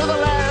welcome to the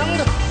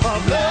land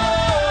of love.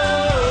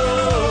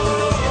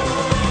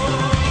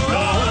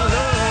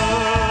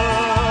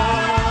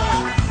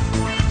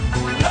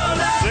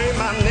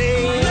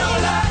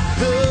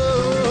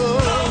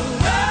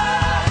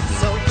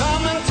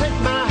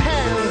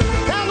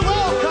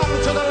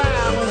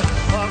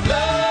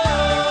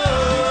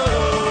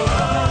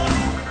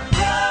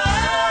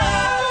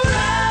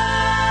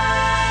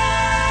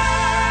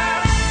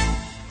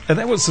 And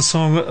that was the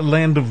song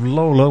Land of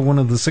Lola, one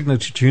of the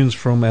signature tunes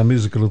from our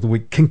musical of the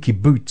week, Kinky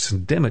Boots.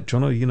 And damn it,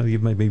 Jono, you know,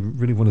 you've made me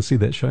really want to see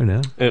that show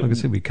now. Like I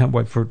said, we can't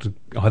wait for it to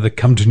either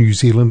come to New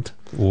Zealand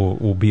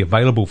or be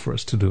available for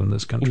us to do in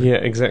this country. Yeah,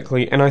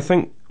 exactly. And I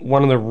think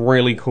one of the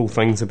really cool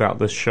things about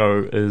this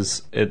show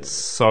is it's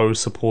so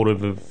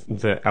supportive of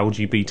the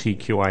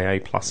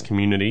LGBTQIA plus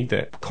community,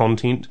 that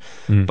content,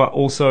 but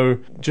also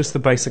just the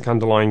basic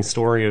underlying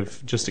story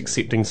of just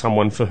accepting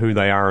someone for who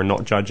they are and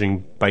not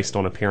judging based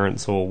on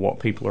appearance or what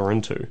people are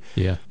into.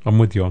 Yeah, I'm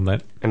with you on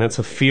that. And it's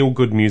a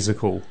feel-good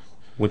musical,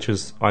 which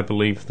is, I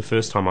believe, the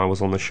first time I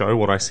was on the show,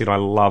 what I said I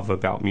love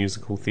about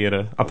musical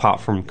theatre,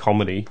 apart from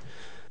comedy.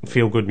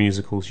 Feel-good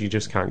musicals, you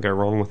just can't go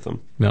wrong with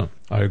them. No,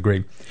 I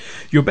agree.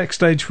 You're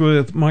backstage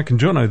with Mike and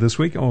Jono this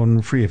week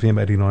on Free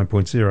FM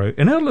 89.0.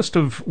 In our list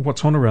of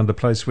what's on around the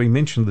place, we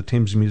mentioned the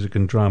Thames Music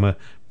and Drama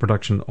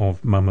production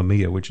of Mamma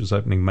Mia, which is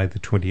opening May the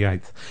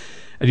 28th.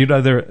 And you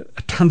know, there are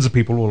tons of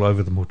people all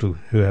over the motu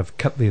who have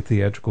cut their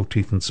theatrical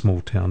teeth in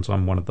small towns.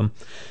 I'm one of them.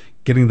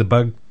 getting the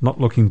bug, not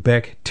looking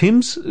back.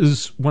 Thames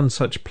is one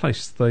such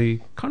place.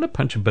 They kind of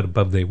punch a bit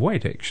above their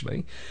weight,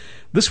 actually.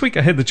 This week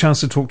I had the chance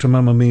to talk to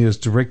Mamma Mia's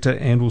director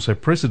and also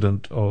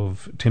president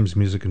of Thames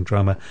Music and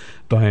Drama,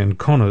 Diane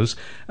Connors,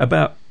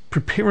 about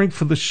preparing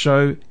for the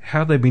show,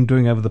 how they've been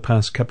doing over the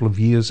past couple of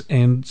years,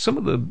 and some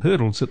of the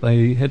hurdles that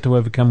they had to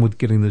overcome with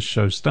getting this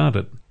show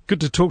started.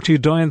 Good to talk to you,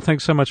 Diane.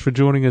 Thanks so much for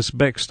joining us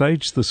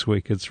backstage this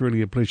week. It's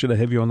really a pleasure to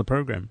have you on the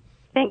program.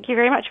 Thank you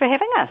very much for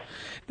having us.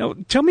 Now,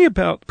 tell me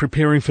about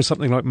preparing for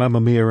something like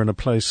Mamma Mia in a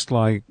place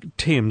like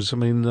Thames. I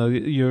mean,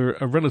 you're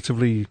a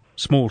relatively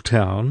small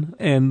town,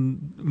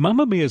 and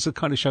Mamma Mia is the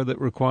kind of show that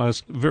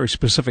requires very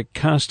specific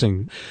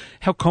casting.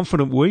 How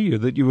confident were you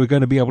that you were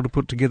going to be able to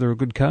put together a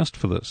good cast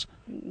for this?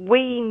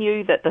 We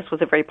knew that this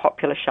was a very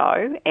popular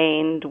show,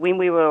 and when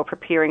we were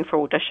preparing for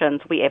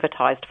auditions, we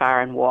advertised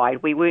far and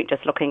wide. We weren't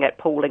just looking at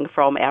pooling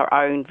from our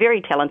own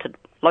very talented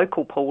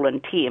local pool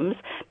in Thames,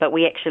 but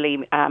we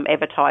actually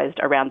advertised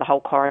around the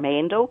whole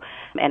Coromandel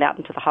and out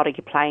into the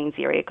Hauraki Plains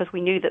area, because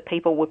we knew that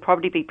people would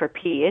probably be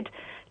prepared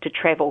to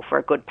travel for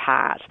a good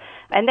part.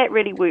 And that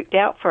really worked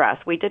out for us.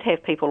 We did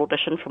have people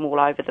audition from all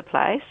over the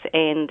place,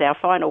 and our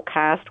final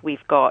cast,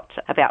 we've got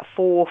about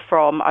 4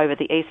 from over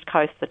the east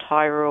coast, the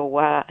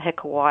Tairoa,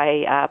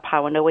 Hikawai,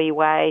 Pauanui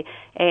way,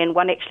 and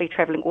one actually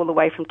travelling all the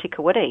way from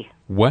Tikawiti.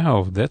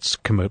 Wow, that's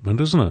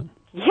commitment, isn't it?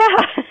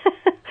 Yeah.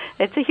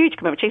 It's a huge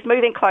commitment. She's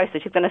moving closer.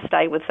 She's going to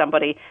stay with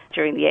somebody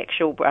during the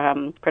actual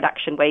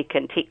production week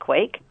and tech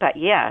week. But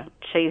yeah,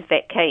 she's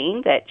that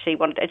keen that she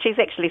wanted. And she's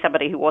actually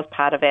somebody who was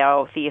part of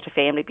our theatre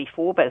family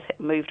before, but has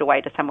moved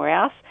away to somewhere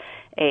else.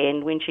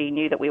 And when she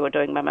knew that we were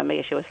doing Mamma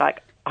Mia, she was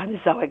like, "I'm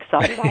so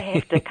excited! I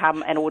have to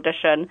come and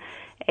audition."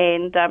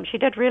 And she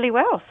did really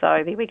well.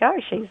 So there we go.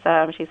 She's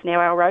now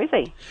our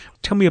Rosie.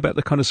 Tell me about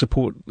the kind of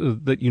support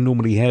that you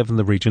normally have in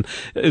the region.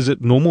 Is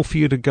it normal for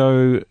you to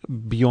go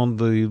beyond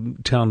the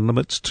town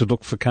limits to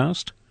look for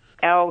cast?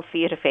 Our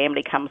theatre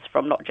family comes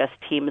from not just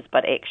Thames,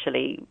 but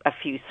actually a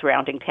few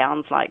surrounding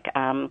towns like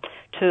Turua,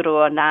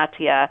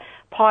 Ngātia,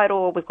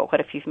 Paeroa. We've got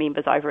quite a few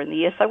members over in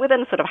there. So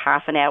within sort of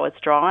half an hour's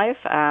drive.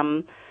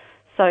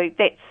 So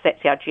that's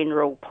our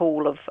general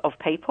pool of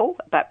people,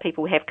 but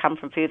people have come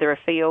from further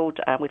afield.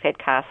 We've had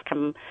casts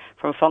come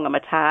from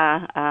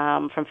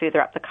Whangamata, from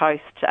further up the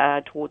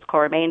coast towards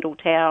Coromandel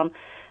town.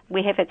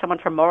 We have had someone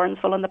from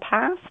Morrinsville in the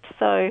past,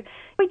 so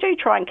we do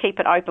try and keep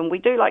it open. We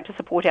do like to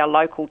support our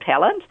local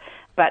talent,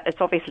 but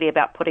it's obviously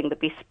about putting the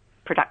best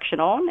production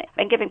on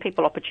and giving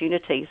people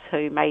opportunities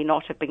who may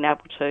not have been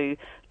able to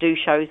do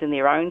shows in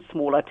their own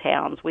smaller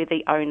towns. We're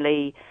the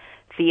only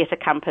theatre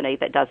company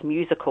that does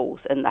musicals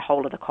in the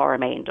whole of the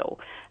Coromandel,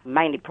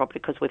 mainly probably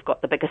because we've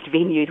got the biggest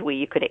venue where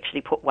you could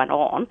actually put one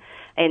on.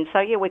 And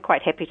so, yeah, we're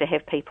quite happy to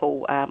have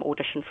people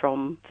audition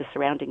from the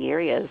surrounding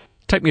areas.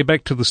 Take me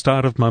back to the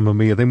start of Mamma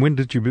Mia. Then when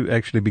did you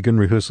actually begin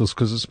rehearsals?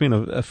 Because it's been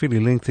a fairly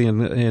lengthy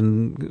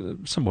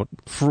and somewhat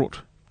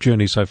fraught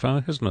journey so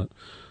far, hasn't it?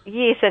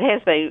 Yes, it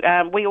has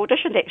been. We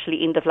auditioned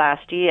actually end of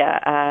last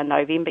year,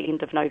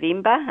 end of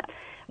November.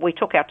 We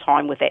took our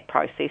time with that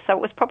process. So it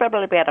was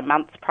probably about a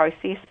month's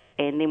process.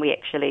 And then we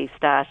actually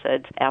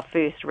started our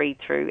first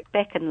read-through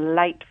back in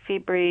late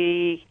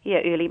February,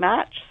 early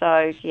March.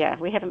 So,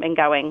 we haven't been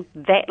going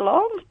that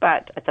long,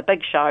 but it's a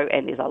big show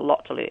and there's a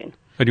lot to learn.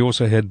 And you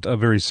also had a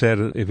very sad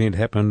event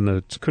happen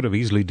that could have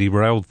easily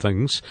derailed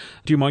things.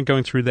 Do you mind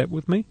going through that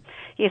with me?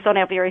 Yes, on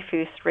our very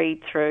first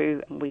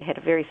read-through, we had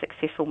a very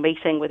successful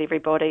meeting with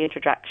everybody,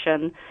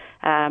 introduction,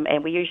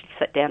 and we usually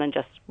sit down and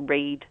just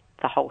read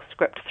the whole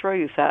script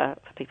through for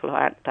people who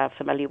aren't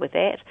familiar with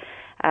that.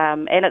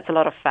 And it's a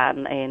lot of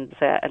fun and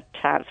a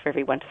chance for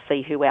everyone to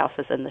see who else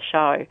is in the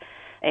show.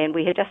 And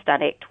we had just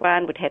done Act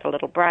 1, we'd had a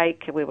little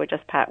break, we were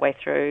just partway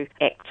through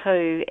Act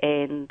 2,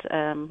 and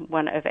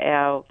one of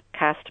our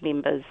cast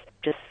members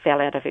just fell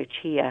out of her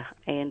chair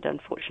and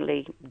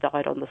unfortunately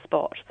died on the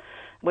spot,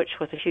 which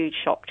was a huge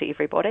shock to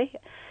everybody.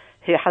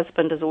 Her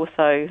husband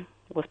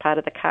was part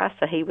of the cast,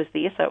 so he was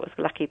there, so it was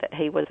lucky that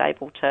he was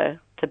able to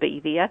be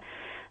there.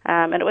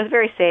 And it was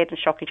very sad and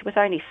shocking. She was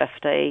only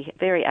 50,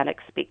 very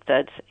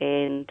unexpected,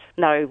 and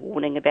no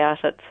warning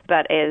about it.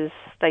 But as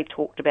they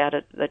talked about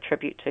it, the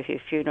tribute to her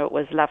funeral, it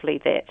was lovely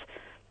that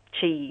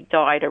she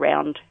died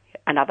around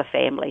another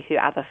family,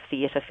 her other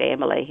theatre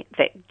family,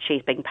 that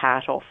she's been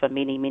part of for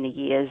many, many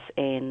years.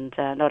 And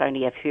not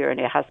only have her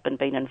and her husband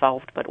been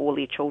involved, but all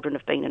their children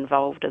have been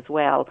involved as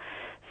well.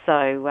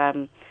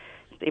 So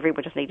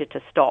everyone just needed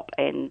to stop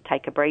and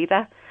take a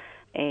breather.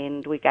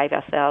 And we gave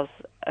ourselves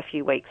a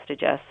few weeks to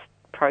just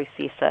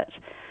process it,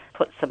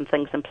 put some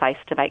things in place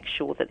to make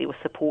sure that there was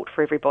support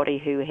for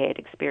everybody who had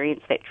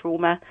experienced that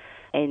trauma,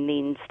 and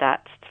then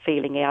start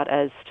feeling out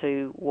as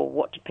to, well,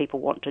 what do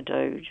people want to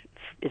do?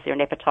 Is there an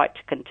appetite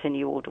to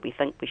continue, or do we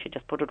think we should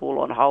just put it all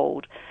on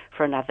hold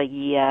for another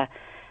year?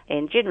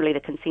 And generally the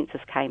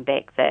consensus came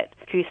back that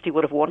Kirsty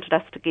would have wanted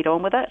us to get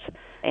on with it,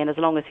 and as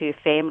long as her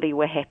family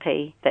were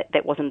happy,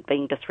 that wasn't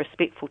being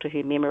disrespectful to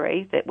her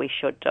memory, that we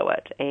should do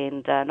it.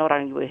 And not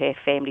only were her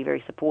family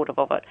very supportive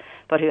of it,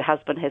 but her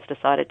husband has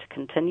decided to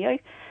continue.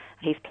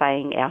 He's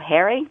playing our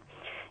Harry,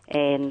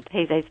 and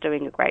he's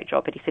doing a great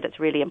job, but he said it's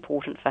really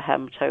important for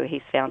him too.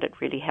 He's found it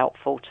really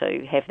helpful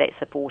to have that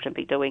support and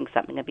be doing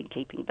something and be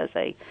keeping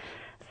busy.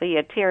 So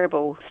yeah,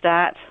 terrible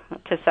start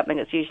to something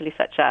that's usually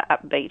such a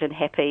upbeat and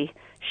happy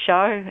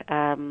show,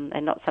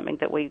 and not something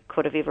that we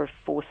could have ever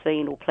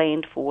foreseen or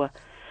planned for.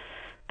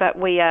 But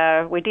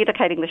we're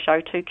dedicating the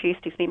show to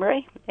Kirsty's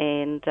memory,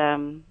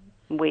 and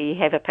we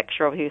have a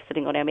picture of her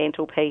sitting on our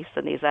mantelpiece,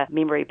 and there's a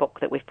memory book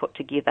that we've put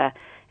together,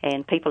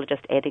 and people are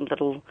just adding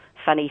little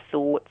funny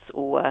thoughts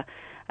or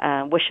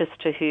wishes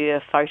to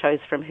her, photos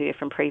from her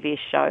from previous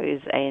shows,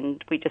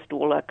 and we just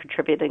all are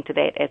contributing to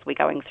that as we're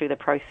going through the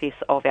process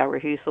of our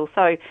rehearsal.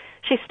 So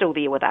she's still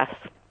there with us.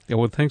 Yeah,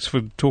 well, thanks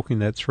for talking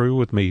that through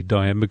with me,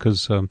 Diane,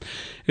 because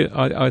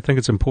I think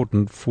it's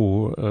important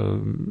for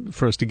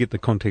us to get the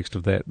context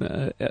of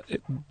that.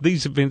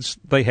 These events,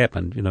 they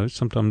happen,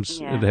 sometimes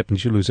it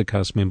happens, you lose a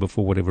cast member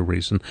for whatever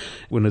reason.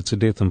 When it's a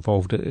death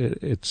involved,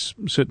 it's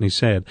certainly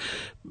sad.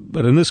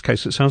 But in this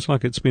case, it sounds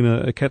like it's been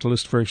a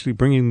catalyst for actually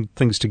bringing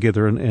things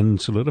together and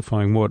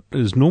solidifying what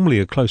is normally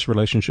a close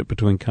relationship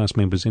between cast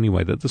members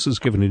anyway, that this has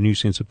given a new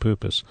sense of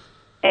purpose.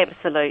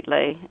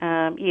 Absolutely.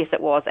 Yes, it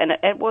was. And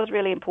it was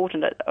really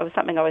important. It was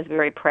something I was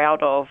very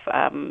proud of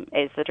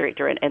as the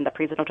director and the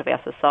president of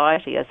our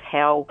society, is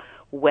how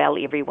well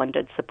everyone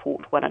did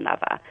support one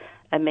another.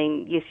 I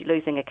mean, yes,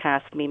 losing a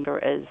cast member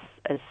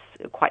is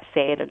quite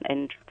sad,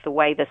 and the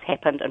way this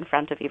happened in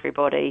front of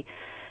everybody,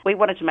 we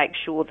wanted to make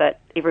sure that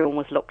everyone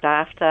was looked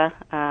after,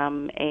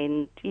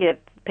 and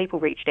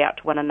people reached out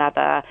to one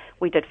another.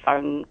 We did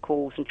phone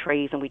calls and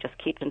trees, and we just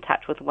kept in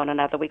touch with one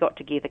another. We got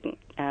together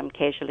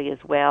casually as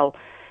well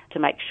to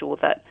make sure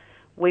that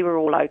we were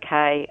all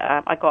okay.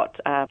 I got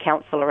a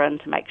counsellor in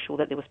to make sure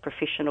that there was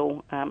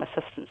professional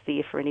assistance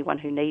there for anyone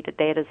who needed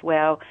that as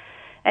well.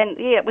 And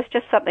it was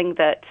just something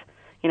that,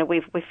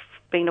 we've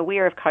been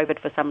aware of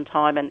COVID for some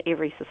time, and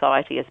every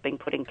society has been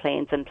putting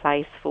plans in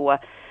place for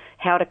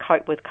how to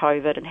cope with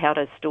COVID and how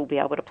to still be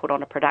able to put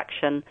on a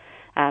production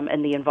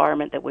in the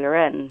environment that we're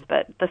in.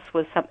 But this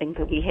was something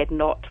that we had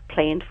not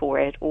planned for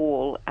at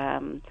all.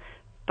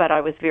 But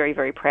I was very,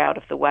 very proud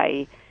of the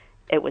way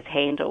it was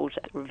handled,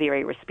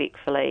 very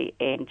respectfully,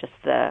 and just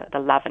the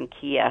love and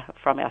care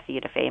from our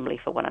theatre family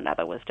for one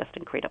another was just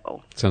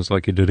incredible. Sounds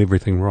like you did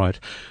everything right.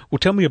 Well,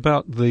 tell me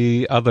about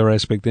the other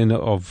aspect then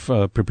of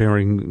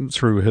preparing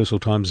through rehearsal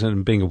times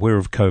and being aware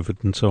of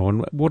COVID and so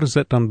on. What has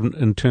that done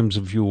in terms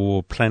of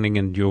your planning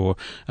and your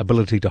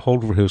ability to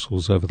hold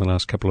rehearsals over the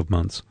last couple of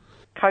months?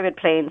 COVID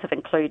plans have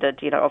included,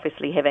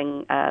 obviously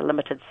having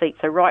limited seats.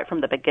 So right from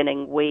the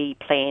beginning, we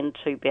planned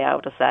to be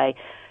able to say,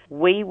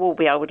 we will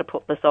be able to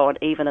put this on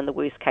even in the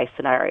worst case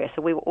scenario.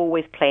 So we were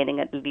always planning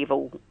at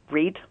level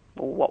red,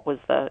 or what was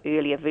the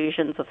earlier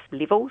versions of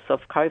levels of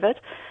COVID.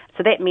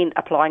 So that meant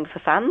applying for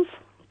funds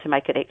to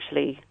make it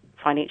actually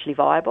financially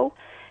viable.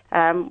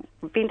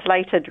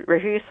 Ventilated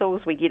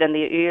rehearsals, we get in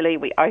there early,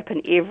 we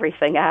open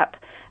everything up.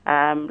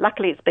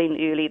 Luckily it's been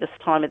early this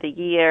time of the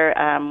year.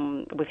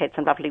 We've had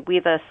some lovely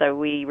weather, so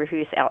we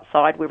rehearse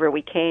outside wherever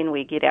we can.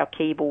 We get our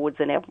keyboards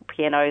and our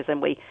pianos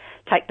and we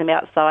take them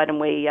outside and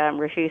we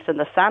rehearse in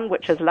the sun,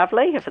 which is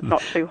lovely if it's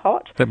not too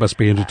hot. That must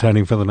be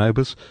entertaining for the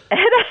neighbours.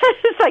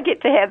 They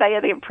get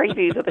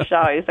previews of the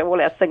show, so all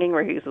our singing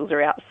rehearsals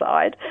are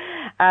outside.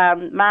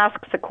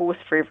 Masks, of course,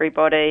 for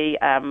everybody.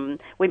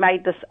 We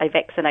made this a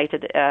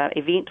vaccinated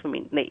event. I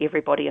mean,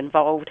 everybody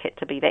involved had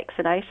to be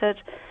vaccinated,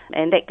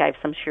 and that gave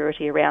some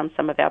surety around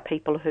some of our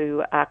people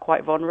who are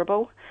quite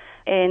vulnerable.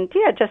 And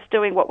just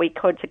doing what we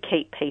could to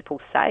keep people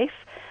safe.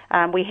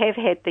 We have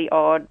had the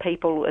odd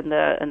people in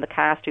the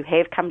cast who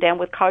have come down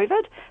with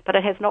COVID, but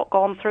it has not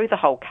gone through the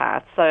whole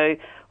cast. So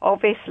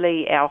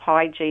obviously our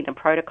hygiene and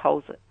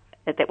protocols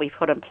that we've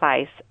put in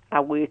place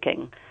are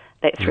working.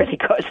 That's really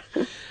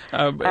good.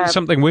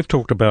 Something we've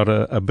talked about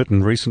a bit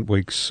in recent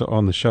weeks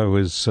on the show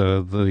is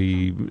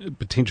the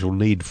potential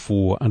need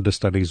for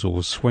understudies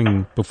or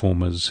swing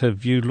performers.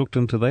 Have you looked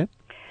into that?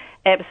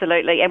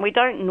 Absolutely, and we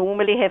don't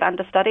normally have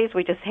understudies.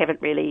 We just haven't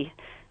really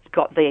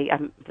got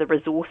the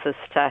resources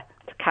to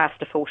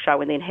cast a full show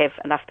and then have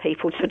enough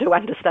people to do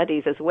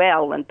understudies as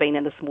well, and being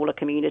in a smaller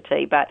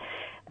community. But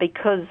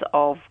because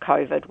of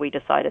COVID, we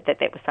decided that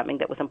was something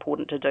that was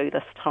important to do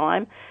this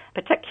time,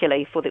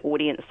 particularly for the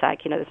audience's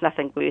sake. There's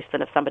nothing worse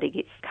than if somebody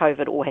gets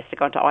COVID or has to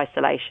go into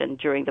isolation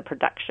during the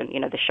production,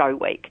 the show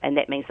week, and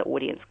that means the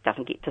audience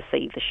doesn't get to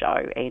see the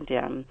show.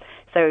 And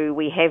so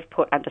we have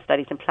put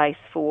understudies in place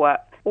for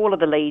all of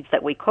the leads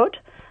that we could.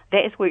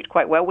 That has worked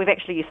quite well. We've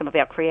actually used some of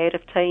our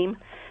creative team.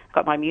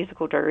 Got my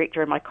musical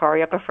director and my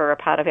choreographer are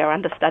part of our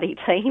understudy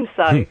team,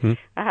 so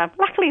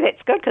luckily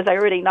that's good because they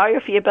already know a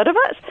fair bit of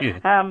it.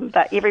 Yeah.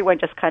 But everyone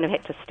just kind of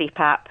had to step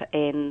up,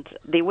 and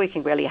they're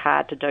working really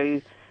hard to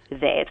do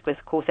that, because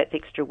of course that's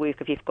extra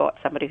work if you've got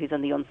somebody who's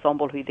in the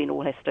ensemble who then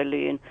all has to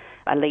learn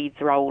a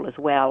lead's role as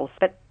well.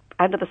 But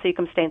under the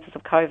circumstances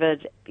of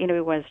COVID,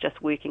 everyone's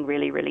just working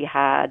really, really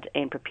hard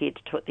and prepared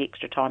to put the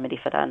extra time and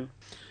effort in.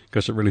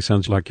 Because it really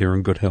sounds like you're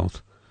in good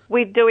health.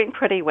 We're doing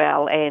pretty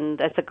well,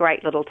 and it's a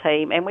great little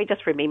team, and we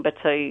just remember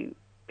to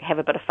have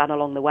a bit of fun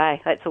along the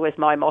way. That's always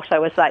my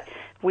motto, is like,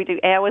 we do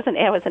hours and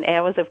hours and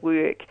hours of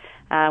work,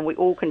 we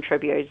all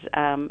contribute,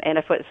 and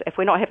if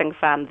we're not having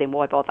fun, then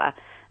why bother?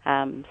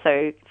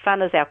 So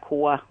fun is our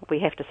core. We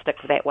have to stick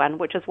to that one,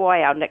 which is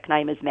why our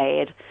nickname is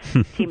MAD.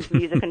 Thames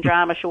Music and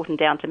Drama, shortened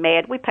down to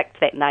MAD. We picked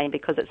that name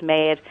because it's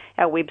MAD.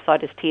 Our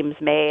website is Thames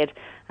MAD.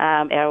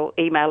 Our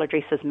email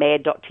address is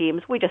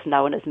mad.thames. We're just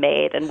known as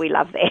MAD, and we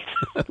love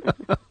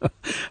that.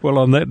 Well,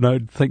 on that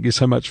note, thank you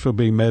so much for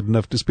being mad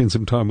enough to spend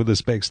some time with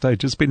us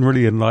backstage. It's been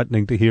really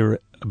enlightening to hear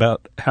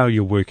about how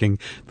you're working,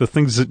 the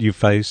things that you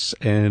face,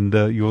 and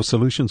your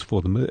solutions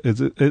for them.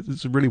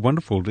 It's really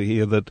wonderful to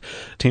hear that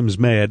Thames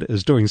MAD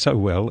is doing so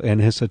well and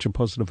has such a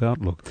positive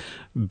outlook.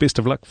 Best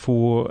of luck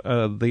for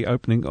the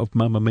opening of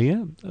Mamma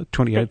Mia,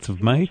 28th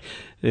of May.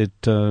 It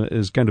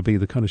is going to be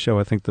the kind of show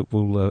I think that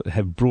will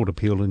have broad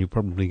appeal, and you're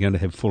probably going to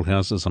have full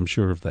houses, I'm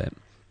sure of that.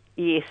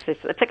 Yes,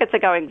 the tickets are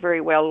going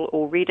very well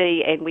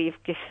already, and we've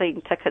just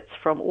seen tickets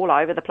from all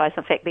over the place.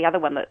 In fact,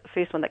 the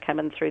first one that came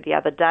in through the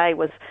other day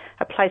was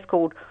a place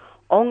called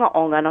Onga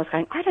Onga, and I was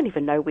going, I don't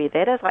even know where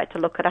that is. I had to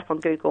look it up on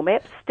Google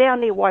Maps. It's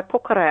down near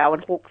Waipukurau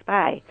in Hawke's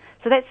Bay.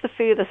 So that's the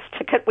furthest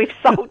ticket we've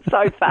sold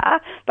so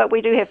far, but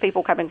we do have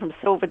people coming from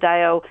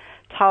Silverdale,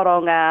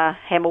 Tauranga,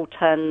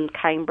 Hamilton,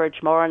 Cambridge,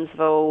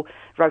 Morrinsville,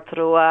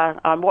 Rotorua.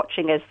 I'm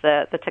watching as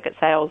the ticket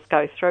sales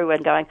go through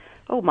and going,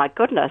 oh my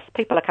goodness,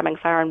 people are coming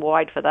far and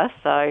wide for this.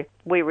 So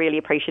we're really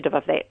appreciative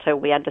of that too.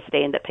 We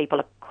understand that people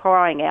are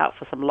crying out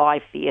for some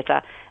live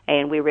theatre,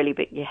 and we're really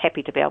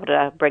happy to be able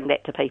to bring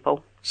that to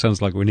people.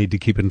 Sounds like we need to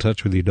keep in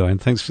touch with you, Diane.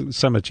 Thanks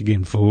so much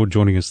again for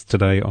joining us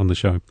today on the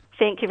show.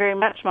 Thank you very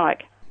much,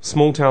 Mike.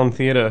 Small town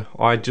theatre,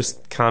 I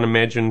just can't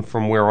imagine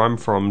from where I'm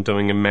from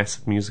doing a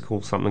massive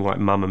musical, something like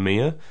Mamma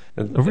Mia.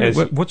 Oh,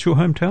 really? What's your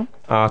hometown?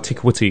 Te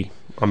Kuiti,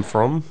 I'm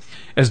from.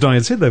 As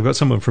Diane said, they've got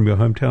someone from your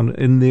hometown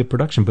in their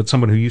production, but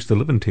someone who used to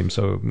live in Thames,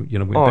 so,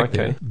 went back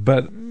there.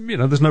 But,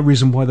 there's no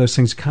reason why those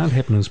things can't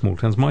happen in small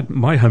towns. My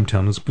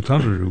hometown is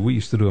Putangaru. We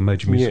used to do a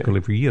major musical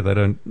every year. They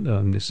don't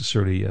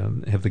necessarily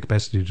have the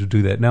capacity to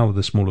do that now with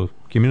a smaller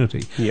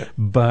community. Yeah.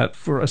 But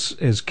for us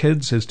as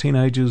kids, as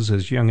teenagers,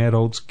 as young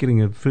adults,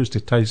 getting a first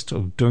taste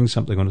of doing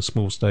something on a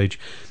small stage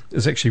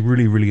is actually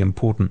really, really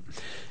important.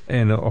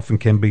 And it often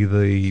can be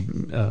the,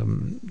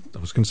 I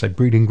was going to say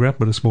breeding ground,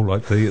 but it's more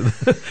like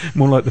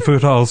the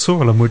fertile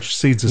soil in which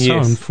seeds are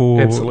sown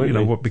for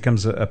what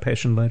becomes a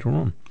passion later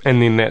on.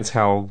 And then that's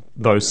how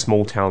those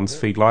small towns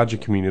feed larger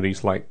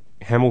communities like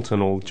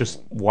Hamilton or just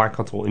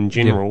Waikato in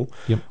general,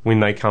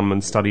 when they come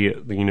and study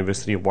at the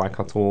University of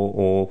Waikato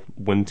or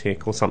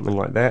Wintec or something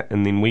like that,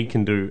 and then we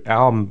can do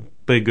our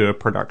bigger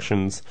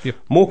productions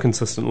more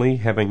consistently,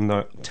 having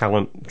the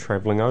talent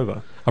travelling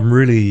over. I'm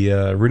really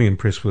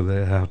impressed with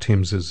how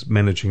Thames is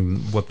managing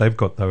what they've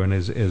got, though, and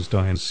as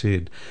Diane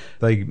said,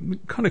 they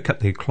kind of cut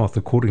their cloth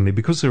accordingly.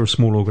 Because they're a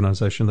small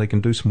organisation, they can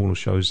do smaller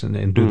shows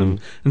and do them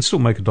and still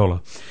make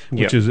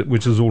 $1,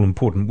 which is all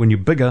important. When you're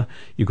bigger,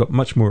 you've got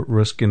much more at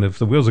risk, and if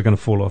the wheels are going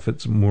to fall off,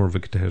 it's more of a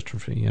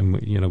catastrophe, and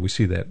we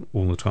see that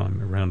all the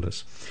time around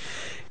us.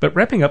 But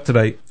wrapping up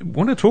today, I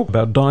want to talk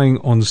about dying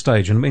on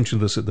stage, and I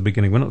mentioned this at the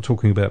beginning. We're not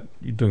talking about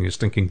doing a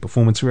stinking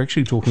performance. We're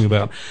actually talking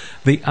about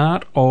the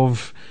art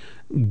of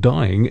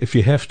dying, if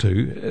you have to,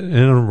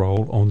 in a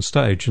role on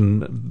stage,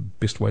 and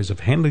best ways of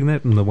handling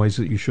that and the ways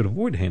that you should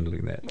avoid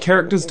handling that.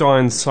 Characters die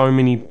in so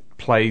many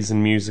plays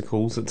and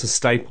musicals. It's a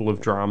staple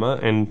of drama,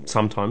 and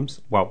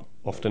sometimes,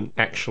 often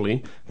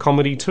actually,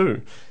 comedy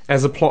too.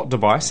 As a plot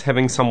device,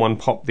 having someone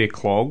pop their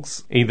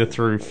clogs, either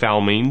through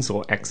foul means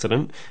or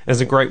accident,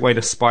 is a great way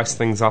to spice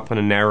things up in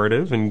a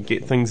narrative and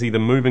get things either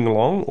moving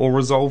along or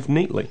resolved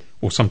neatly.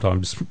 Or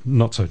sometimes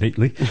not so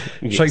neatly.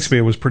 Yes.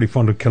 Shakespeare was pretty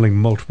fond of killing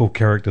multiple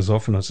characters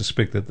off, and I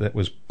suspect that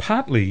was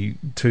partly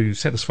to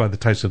satisfy the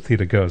taste of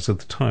theatre goers at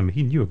the time.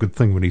 He knew a good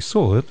thing when he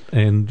saw it,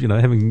 and,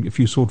 having a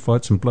few sword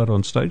fights and blood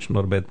on stage,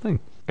 not a bad thing.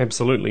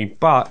 Absolutely,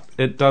 but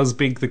it does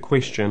beg the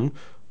question,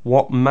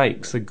 what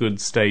makes a good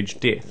stage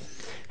death?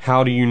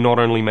 How do you not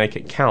only make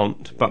it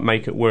count, but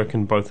make it work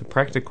in both a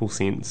practical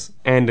sense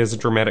and as a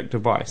dramatic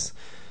device?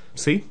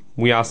 See,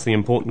 we ask the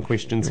important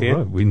questions here.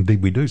 Right,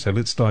 indeed we do, so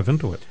let's dive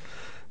into it.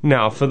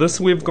 Now, for this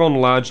we've gone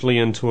largely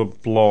into a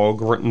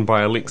blog written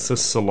by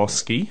Alexis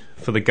Solosky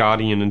for The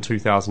Guardian in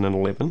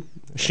 2011.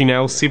 She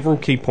nails several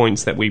key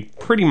points that we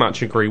pretty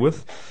much agree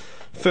with.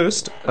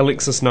 First,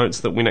 Alexis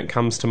notes that when it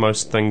comes to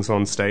most things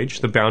on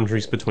stage, the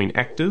boundaries between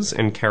actors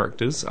and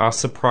characters are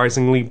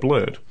surprisingly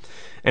blurred.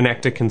 An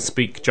actor can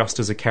speak just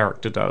as a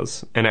character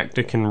does. An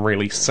actor can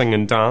really sing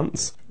and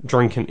dance,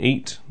 drink and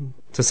eat,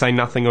 to say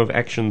nothing of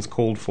actions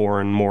called for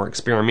in more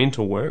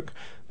experimental work,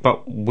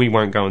 but we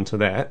won't go into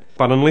that.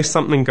 But unless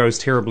something goes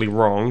terribly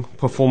wrong,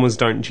 performers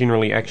don't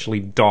generally actually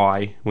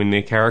die when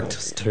their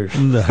characters do.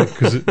 No,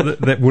 because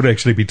that would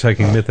actually be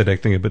taking method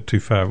acting a bit too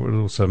far. It would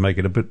also make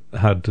it a bit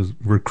hard to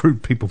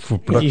recruit people for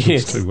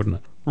productions too, wouldn't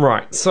it?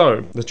 Right,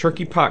 so the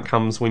tricky part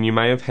comes when you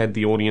may have had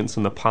the audience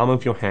in the palm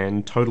of your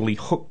hand, totally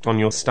hooked on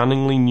your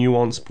stunningly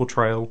nuanced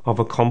portrayal of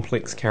a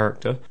complex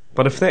character,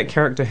 But if that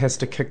character has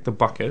to kick the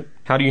bucket,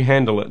 how do you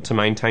handle it to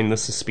maintain the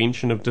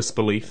suspension of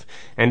disbelief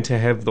and to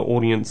have the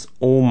audience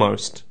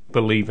almost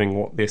believing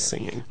what they're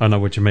seeing? I know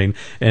what you mean.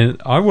 And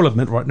I will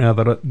admit right now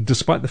that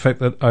despite the fact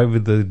that over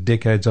the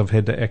decades I've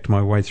had to act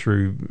my way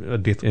through a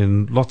death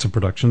in lots of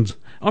productions,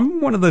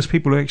 I'm one of those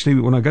people who actually,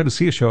 when I go to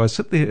see a show, I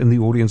sit there in the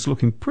audience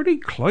looking pretty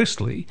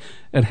closely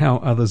at how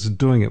others are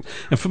doing it.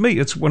 And for me,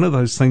 it's one of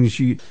those things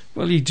you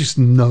just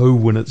know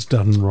when it's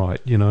done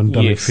right, and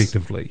done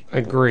effectively.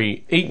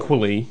 Agree.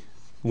 Equally,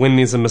 when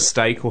there's a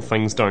mistake or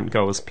things don't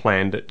go as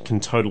planned, it can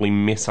totally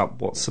mess up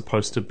what's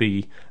supposed to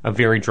be a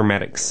very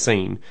dramatic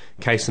scene.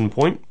 Case in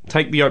point,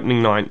 take the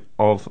opening night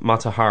of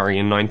Matahari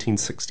in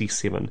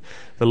 1967.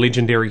 The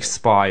legendary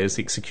spy is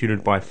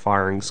executed by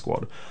firing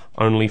squad,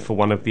 only for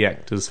one of the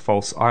actors'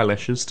 false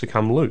eyelashes to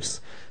come loose.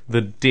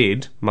 The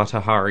dead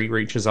Matahari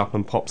reaches up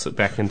and pops it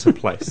back into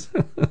place.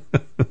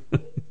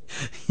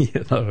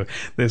 Yeah, no,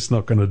 that's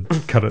not going to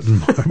cut it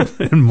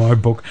in my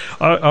book.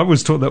 I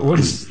was taught that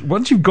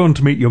once you've gone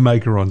to meet your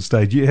maker on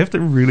stage, you have to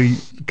really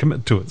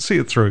commit to it, see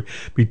it through,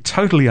 be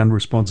totally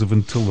unresponsive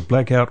until the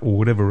blackout or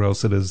whatever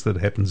else it is that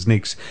happens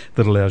next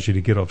that allows you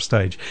to get off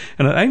stage.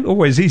 And it ain't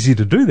always easy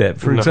to do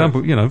that. For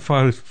example,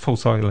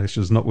 false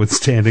eyelashes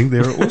notwithstanding,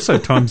 there are also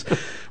times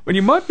when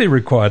you might be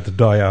required to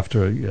die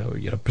after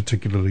a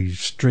particularly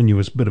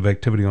strenuous bit of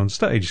activity on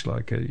stage,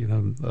 like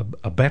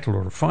a battle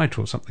or a fight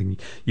or something.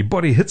 Your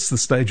body hits the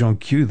stage on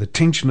cue, the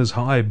tension is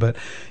high, but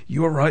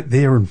you're right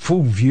there in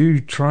full view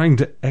trying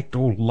to act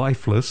all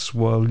lifeless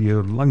while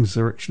your lungs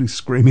are actually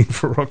screaming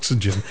for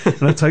oxygen.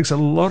 And it takes a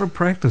lot of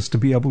practice to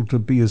be able to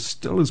be as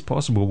still as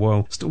possible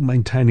while still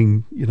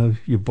maintaining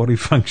your body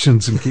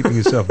functions and keeping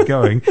yourself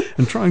going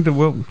and trying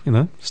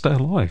to stay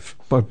alive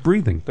by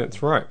breathing.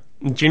 That's right.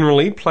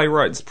 Generally,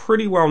 playwrights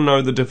pretty well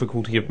know the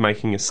difficulty of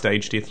making a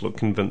stage death look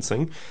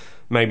convincing.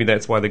 Maybe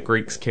that's why the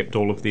Greeks kept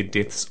all of their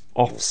deaths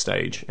off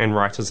stage, and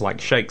writers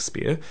like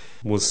Shakespeare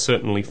was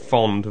certainly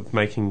fond of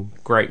making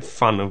great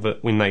fun of it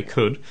when they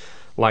could,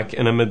 like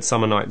in A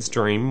Midsummer Night's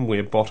Dream,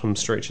 where Bottom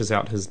stretches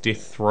out his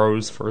death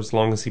throes for as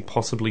long as he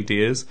possibly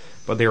dares.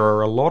 But there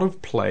are a lot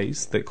of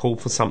plays that call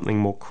for something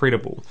more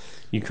credible.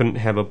 You couldn't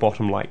have a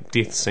Bottom-like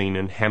death scene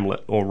in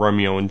Hamlet or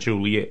Romeo and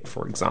Juliet,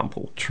 for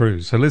example.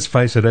 True. So let's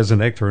face it, as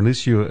an actor,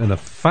 unless you're in a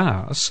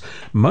farce,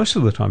 most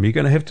of the time you're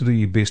going to have to do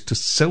your best to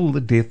sell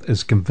the death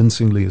as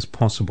convincingly as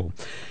possible.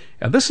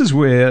 Now, this is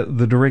where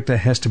the director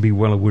has to be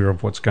well aware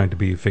of what's going to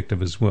be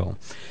effective as well.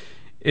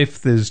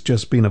 If there's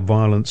just been a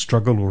violent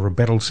struggle or a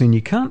battle scene,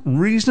 you can't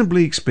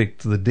reasonably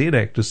expect the dead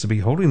actors to be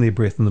holding their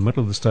breath in the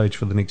middle of the stage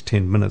for the next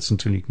 10 minutes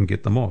until you can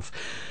get them off.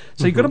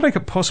 So you've got to make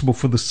it possible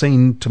for the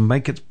scene to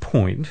make its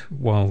point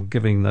while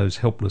giving those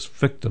helpless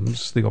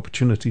victims the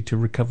opportunity to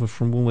recover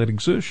from all that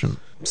exertion.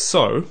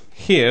 So,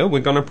 here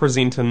we're going to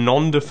present a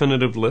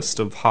non-definitive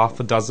list of half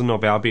a dozen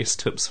of our best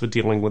tips for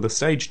dealing with a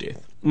stage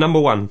death. Number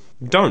 1,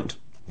 don't.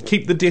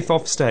 Keep the death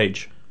off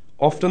stage.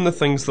 Often the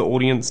things the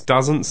audience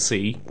doesn't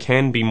see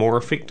can be more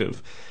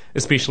effective,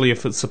 especially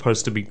if it's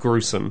supposed to be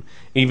gruesome.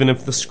 Even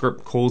if the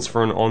script calls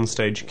for an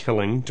on-stage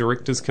killing,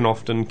 directors can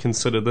often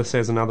consider this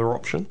as another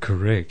option.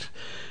 Correct.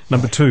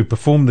 Number 2,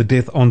 perform the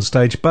death on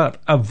stage,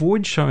 but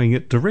avoid showing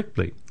it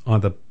directly.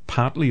 Either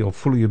partly or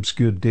fully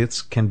obscured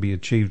deaths can be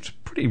achieved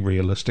pretty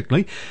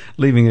realistically,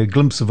 leaving a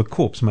glimpse of a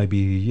corpse,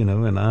 maybe,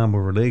 an arm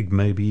or a leg,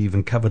 maybe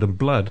even covered in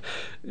blood,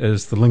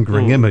 as the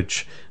lingering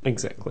image.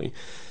 Exactly.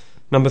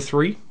 Number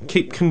 3,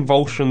 keep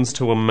convulsions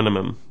to a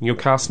minimum. Your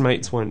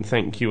castmates won't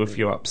thank you if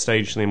you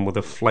upstage them with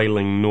a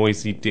flailing,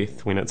 noisy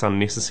death when it's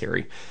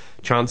unnecessary.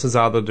 Chances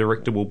are the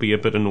director will be a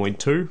bit annoyed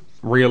too.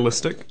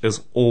 Realistic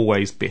is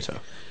always better.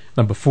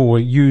 Number 4,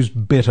 use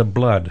better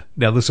blood.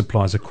 Now, this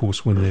applies, of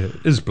course, when there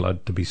is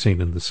blood to be seen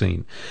in the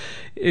scene.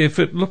 If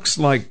it looks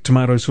like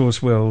tomato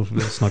sauce, well,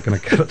 that's not going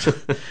to cut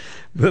it.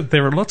 But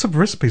there are lots of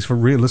recipes for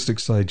realistic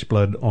stage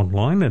blood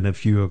online, and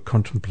if you are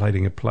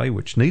contemplating a play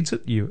which needs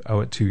it, you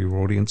owe it to your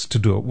audience to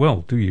do it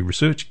well. Do your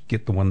research,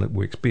 get the one that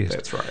works best.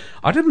 That's right.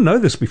 I didn't know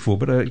this before,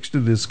 but I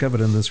actually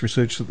discovered in this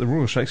research that the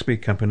Royal Shakespeare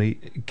Company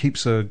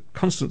keeps a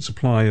constant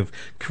supply of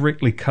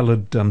correctly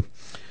coloured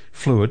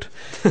fluid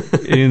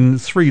in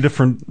 3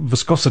 different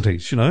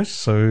viscosities,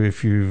 so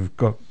if you've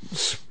got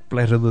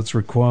splatter that's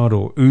required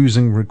or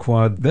oozing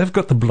required, they've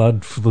got the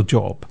blood for the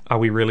job. Are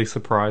we really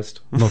surprised?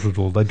 Not at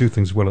all. They do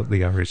things well at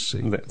the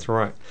RSC. That's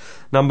right.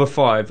 Number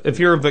 5, if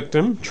you're a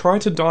victim, try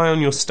to die on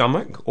your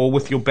stomach or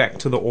with your back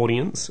to the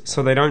audience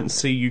so they don't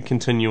see you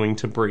continuing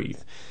to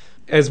breathe.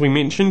 As we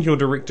mentioned, your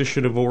director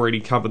should have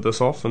already covered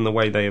this off in the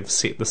way they have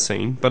set the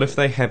scene, but if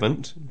they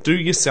haven't, do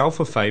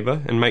yourself a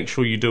favour and make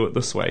sure you do it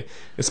this way.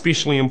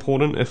 Especially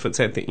important if it's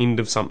at the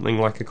end of something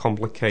like a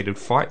complicated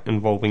fight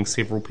involving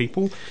several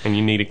people and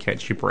you need to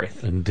catch your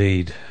breath.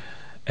 Indeed.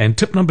 And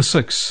tip number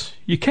 6,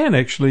 you can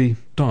actually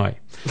die.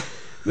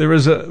 There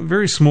is a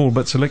very small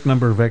but select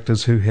number of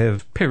actors who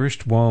have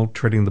perished while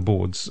treading the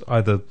boards,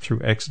 either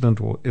through accident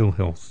or ill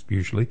health,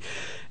 usually.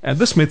 And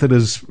this method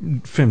is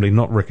firmly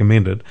not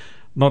recommended.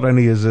 Not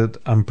only is it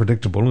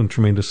unpredictable and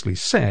tremendously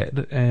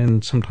sad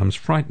and sometimes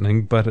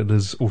frightening, but it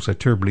is also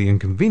terribly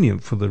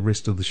inconvenient for the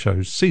rest of the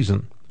show's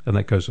season. And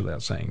that goes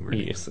without saying,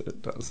 really. Yes,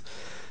 it does.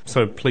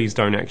 So please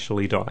don't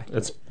actually die.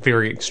 It's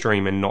very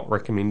extreme and not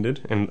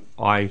recommended, and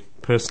I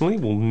personally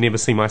will never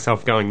see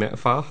myself going that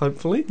far,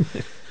 hopefully.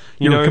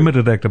 You're a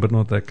committed actor, but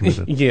not that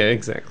committed. Yeah,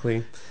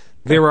 exactly.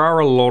 There are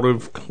a lot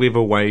of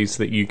clever ways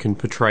that you can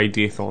portray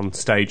death on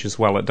stage as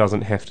well. It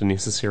doesn't have to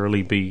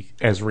necessarily be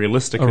as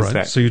realistic as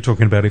that. So you're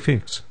talking about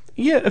effects?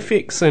 Yeah,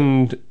 effects,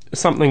 and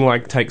something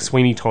like, take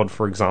Sweeney Todd,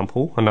 for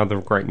example, another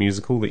great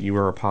musical that you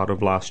were a part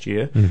of last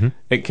year. Mm-hmm.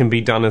 It can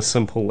be done as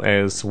simple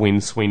as when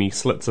Sweeney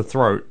slits a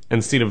throat,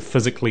 instead of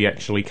physically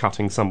actually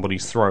cutting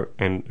somebody's throat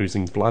and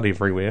oozing blood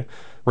everywhere,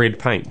 red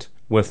paint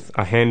with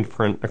a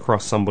handprint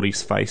across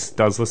somebody's face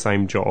does the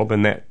same job,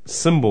 and that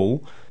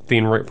symbol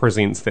then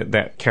represents that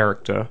that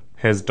character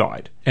has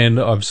died. And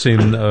I've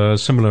seen a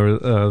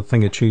similar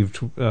thing achieved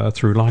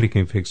through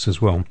lighting effects as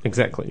well.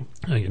 Exactly.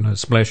 A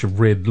splash of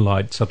red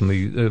light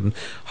suddenly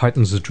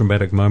heightens the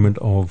dramatic moment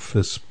of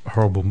this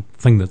horrible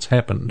thing that's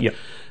happened. Yep.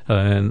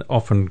 And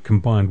often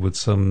combined with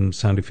some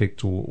sound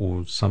effect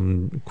or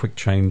some quick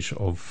change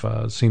of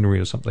scenery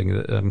or something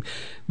that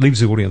leaves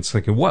the audience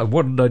thinking, what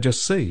did I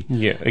just see?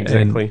 Yeah,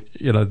 exactly.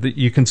 And,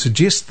 you can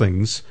suggest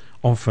things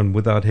often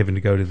without having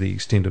to go to the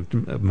extent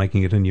of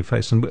making it in your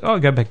face. And I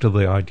go back to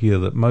the idea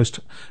that most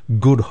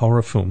good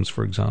horror films,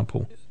 for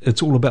example,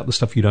 it's all about the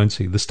stuff you don't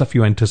see, the stuff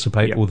you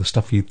anticipate, Yep. or the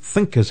stuff you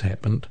think has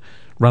happened,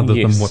 rather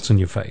than what's in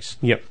your face.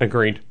 Yep,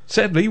 agreed.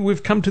 Sadly,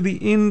 we've come to the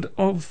end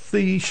of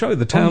the show,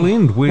 the tail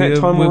end, where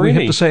that time we already.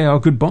 have to say our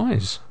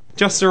goodbyes.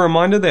 Just a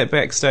reminder that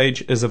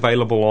Backstage is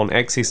available on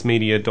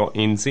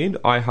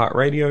accessmedia.nz,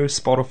 iHeartRadio,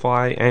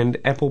 Spotify and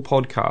Apple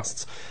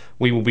Podcasts.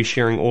 We will be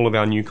sharing all of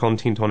our new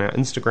content on our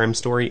Instagram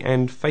story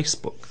and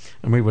Facebook.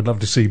 And we would love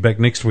to see you back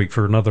next week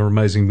for another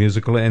amazing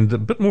musical and a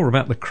bit more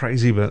about the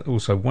crazy but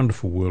also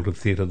wonderful world of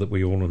theatre that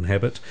we all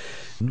inhabit.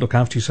 Look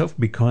after yourself,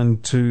 be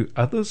kind to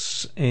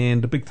others,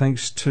 and a big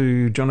thanks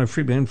to Jono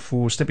Freebairn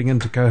for stepping in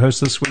to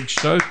co-host this week's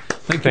show.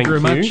 Thank you very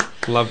much.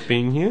 Love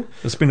being here.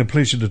 It's been a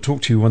pleasure to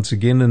talk to you once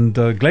again, and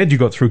glad you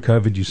got through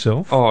COVID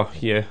yourself. Oh,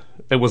 yeah.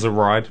 It was a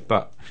ride,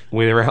 but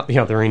we're out the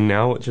other end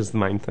now, which is the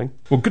main thing.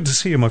 Well, good to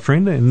see you, my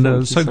friend, and Thank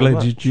you so so glad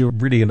much. you're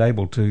ready and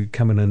able to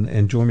come in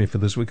and join me for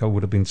this week. I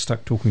would have been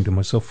stuck talking to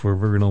myself for a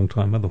very long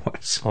time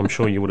otherwise. I'm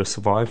sure you would have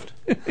survived.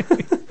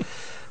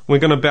 We're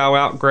going to bow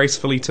out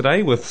gracefully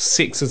today with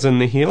Sex is in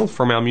the Heel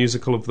from our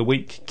musical of the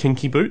week,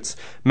 Kinky Boots.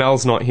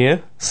 Mel's not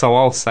here, so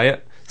I'll say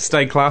it.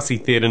 Stay classy,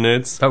 theatre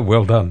nerds. Oh,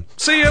 well done.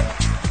 See ya!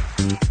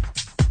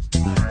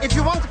 If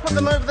you want to put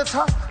them over the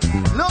top,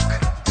 look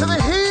to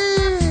the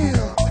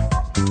heel.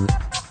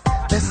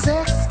 The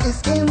sex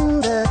is in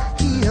the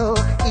heel,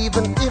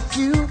 even if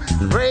you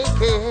break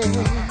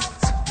it.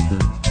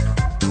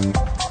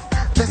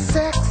 The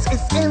sex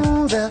is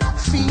in the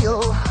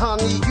feel,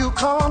 honey, you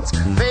can't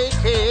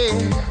fake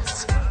it.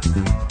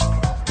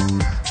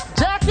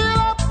 Jack it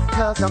up,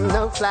 cause I'm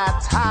no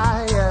flat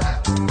tire.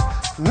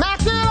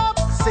 Mac it up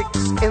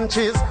 6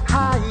 inches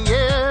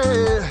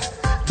higher.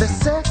 The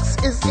sex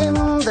is in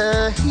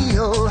the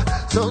heel,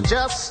 so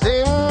just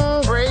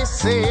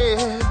embrace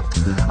it.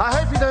 I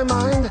hope you don't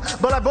mind,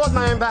 but I bought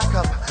my own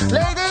backup.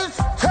 Ladies,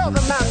 tell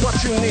the man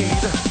what you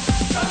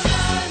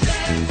need.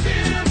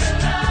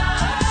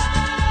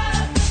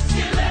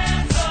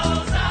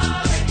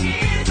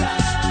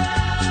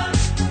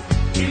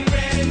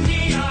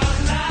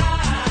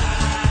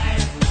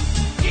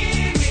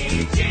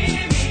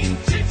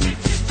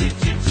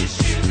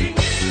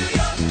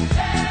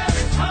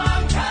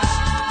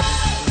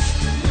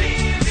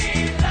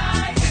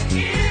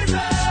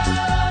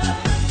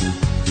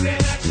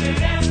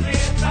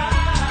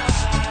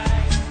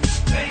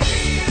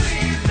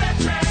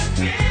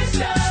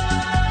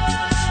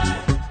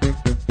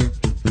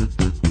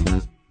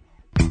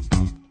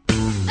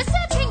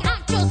 Asserting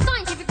actual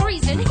scientific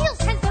reason, heels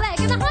tense the leg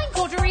in the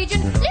hindquarter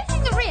region,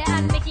 lifting the rear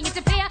and making it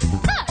appear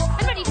hurt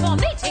and ready for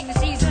mating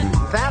season.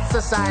 That's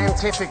the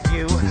scientific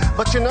view,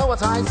 but you know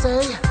what I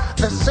say?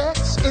 The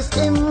sex is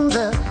in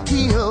the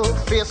heel,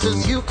 fierce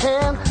as you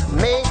can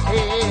make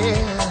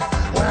it.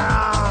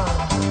 Wow.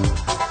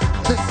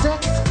 The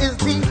sex is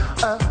the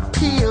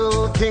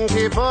appeal,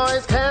 kinky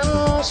boys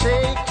can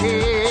shake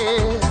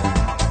it.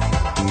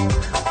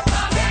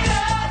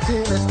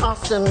 Till it's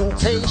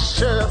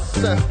ostentatious,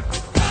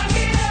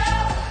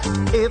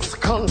 it's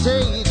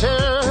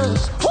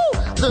contagious. Woo!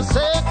 The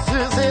sex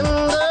is in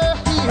the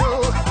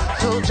heel,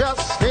 so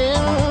just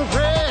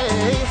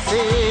embrace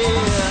it.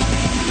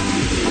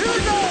 Here we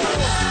go!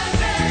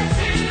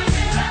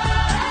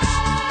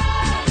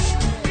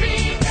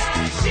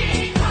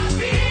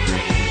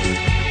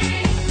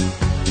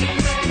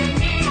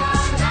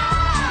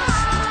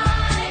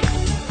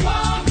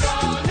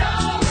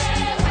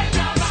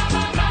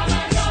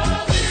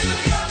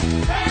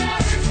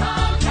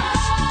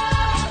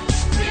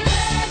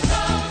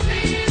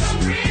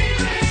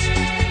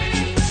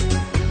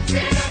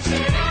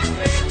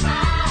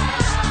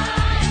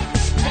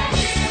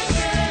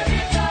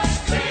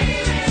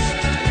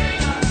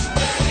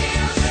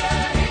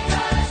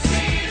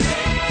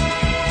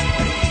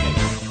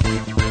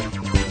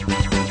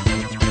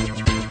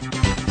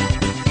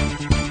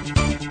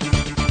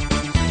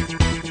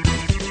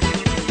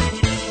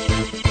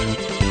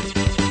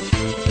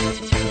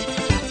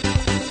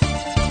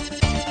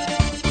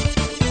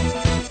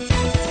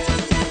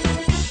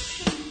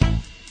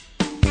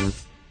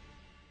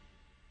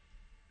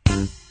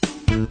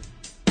 The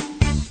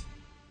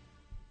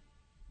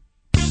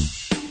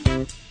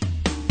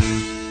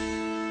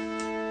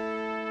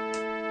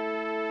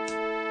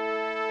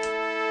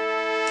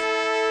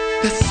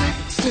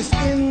sex is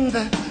in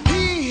the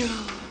heel.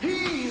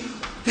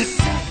 The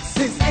sex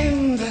is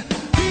in the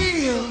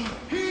heel.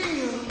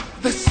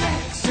 The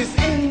sex is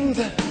in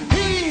the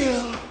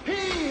heel.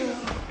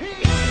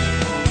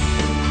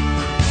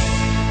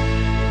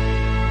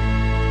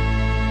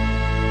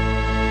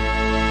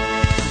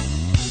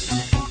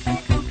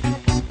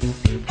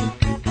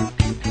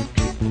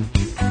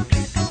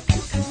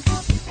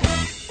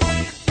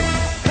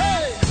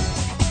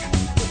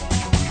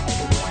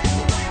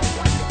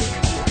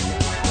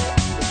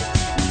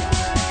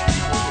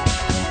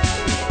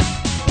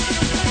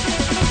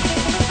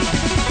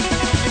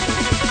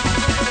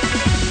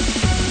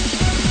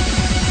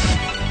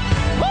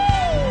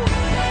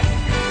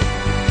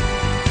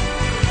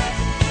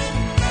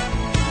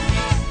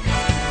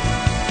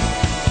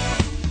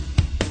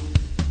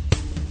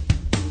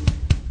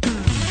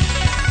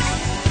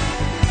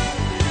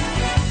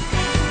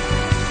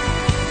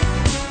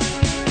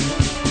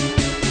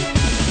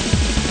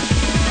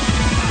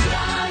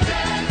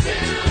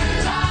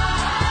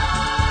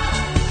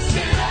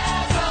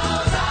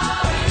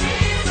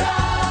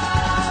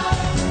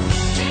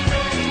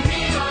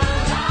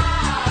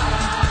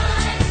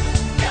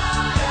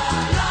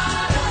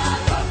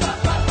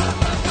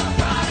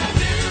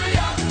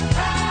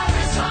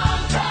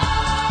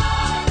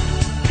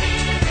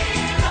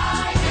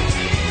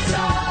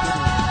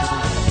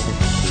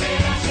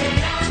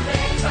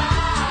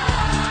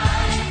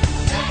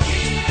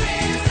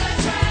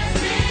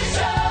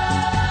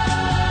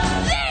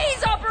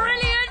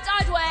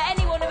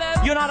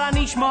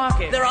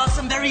 Market. There are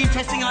some very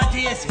interesting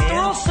ideas here. They're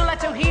all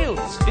stiletto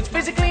heels. It's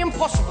physically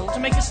impossible to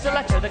make a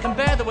stiletto that can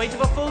bear the weight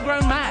of a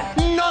full-grown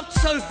man. Not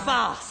so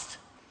fast.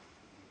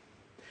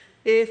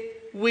 If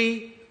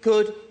we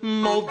could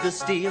mould the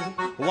steel,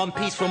 one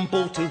piece from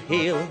ball to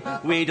heel,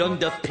 we'd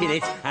underpin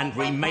it and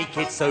remake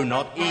it so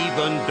not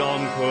even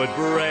Don could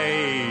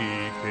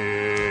break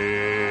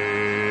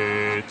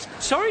it.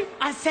 Sorry?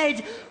 I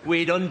said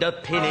we'd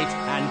underpin it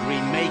and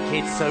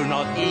remake it so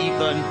not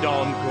even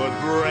Don could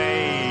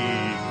break it.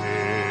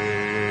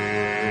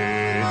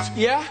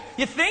 Yeah?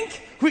 You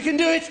think? We can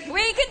do it!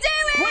 We can do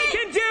it! We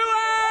can do it!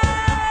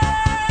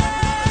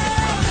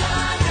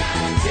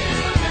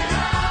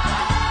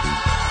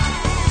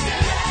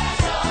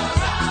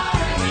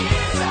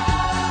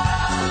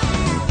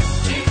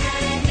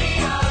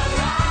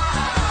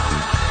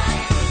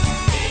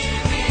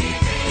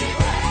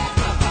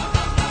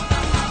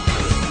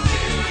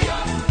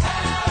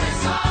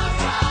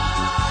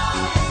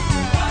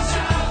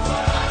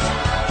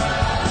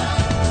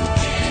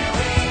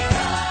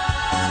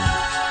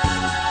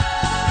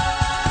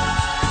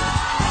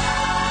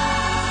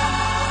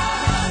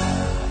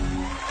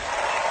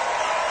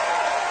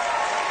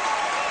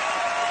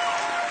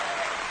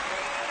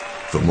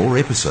 For more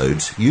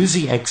episodes, use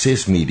the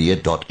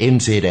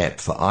accessmedia.nz app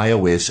for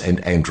iOS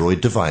and Android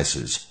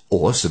devices,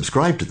 or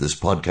subscribe to this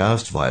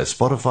podcast via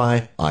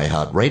Spotify,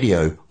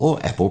 iHeartRadio,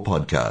 or Apple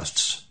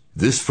Podcasts.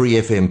 This Free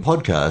FM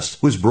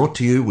podcast was brought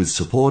to you with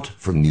support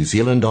from New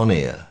Zealand On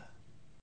Air.